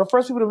I was one of the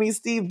first people to meet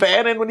Steve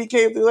Bannon when he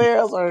came through there.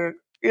 I was like,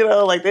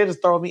 like they're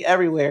just throwing me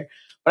everywhere.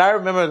 But I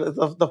remember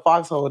the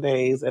Foxhole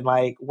days, and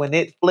like when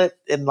it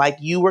flipped and like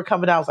you were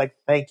coming out, I was like,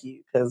 thank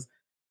you, because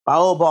my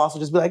old boss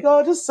would just be like,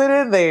 oh, just sit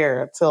in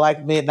there till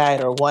like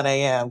midnight or 1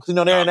 a.m. Because,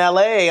 they're in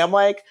LA. I'm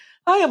like,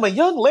 I am a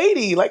young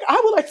lady. Like,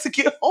 I would like to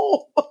get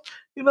home.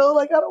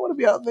 Like, I don't want to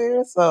be out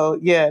there. So,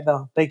 yeah,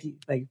 no, thank you.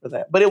 Thank you for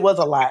that. But it was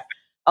a lot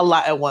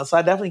at once. So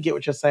I definitely get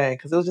what you're saying,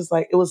 because it was just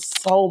like, it was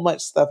so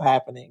much stuff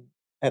happening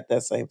at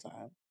that same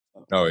time.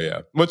 Oh,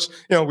 yeah. Which,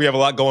 we have a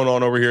lot going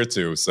on over here,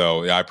 too.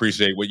 So I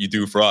appreciate what you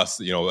do for us.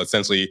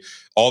 Essentially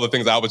all the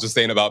things I was just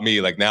saying about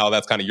me, like now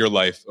that's kind of your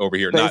life over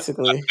here.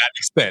 Basically. Not to that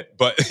extent,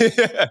 but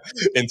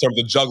in terms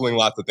of juggling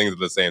lots of things at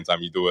the same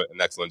time, you do an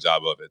excellent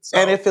job of it. So.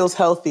 And it feels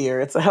healthier.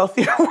 It's a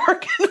healthier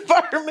work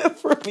environment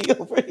for me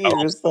over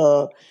here.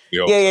 So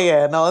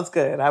yeah. No, it's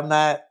good. I'm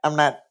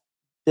not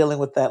dealing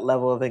with that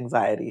level of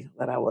anxiety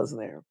that I was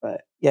there.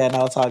 But yeah,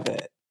 no, it's all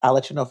good. I'll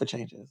let you know if it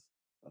changes.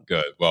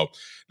 Good. Well,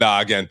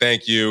 again,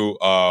 thank you.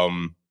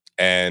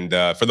 And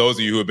for those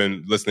of you who have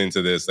been listening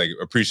to this,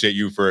 appreciate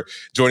you for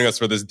joining us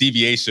for this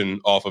deviation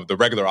off of the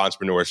regular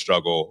entrepreneur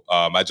struggle.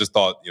 I just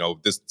thought,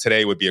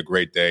 today would be a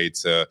great day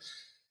to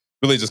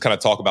really just kind of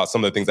talk about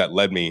some of the things that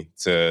led me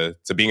to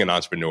being an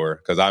entrepreneur.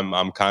 Because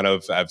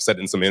I've said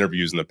in some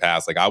interviews in the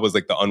past, like I was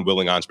like the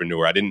unwilling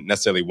entrepreneur. I didn't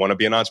necessarily want to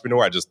be an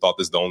entrepreneur. I just thought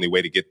this is the only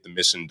way to get the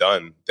mission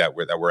done that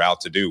we're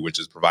out to do, which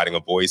is providing a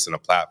voice and a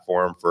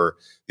platform for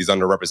these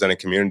underrepresented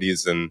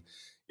communities, and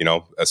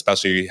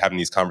especially having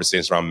these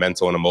conversations around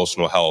mental and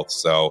emotional health.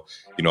 So,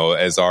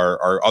 as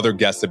our other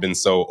guests have been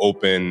so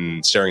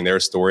open, sharing their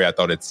story, I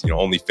thought it's,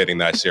 only fitting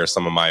that I share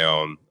some of my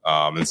own.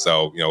 And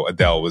so,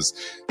 Adele was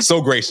so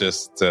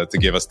gracious to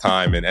give us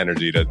time and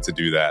energy to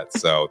do that.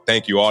 So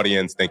thank you,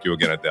 audience. Thank you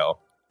again, Adele.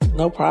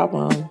 No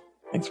problem.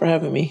 Thanks for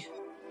having me.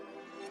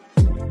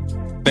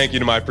 Thank you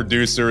to my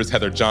producers,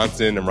 Heather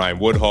Johnson and Ryan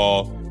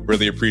Woodhall.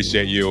 Really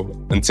appreciate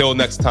you. Until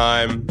next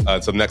time,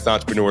 until the next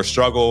entrepreneur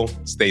struggle,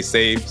 stay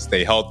safe,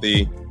 stay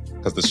healthy,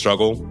 because the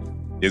struggle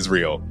is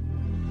real.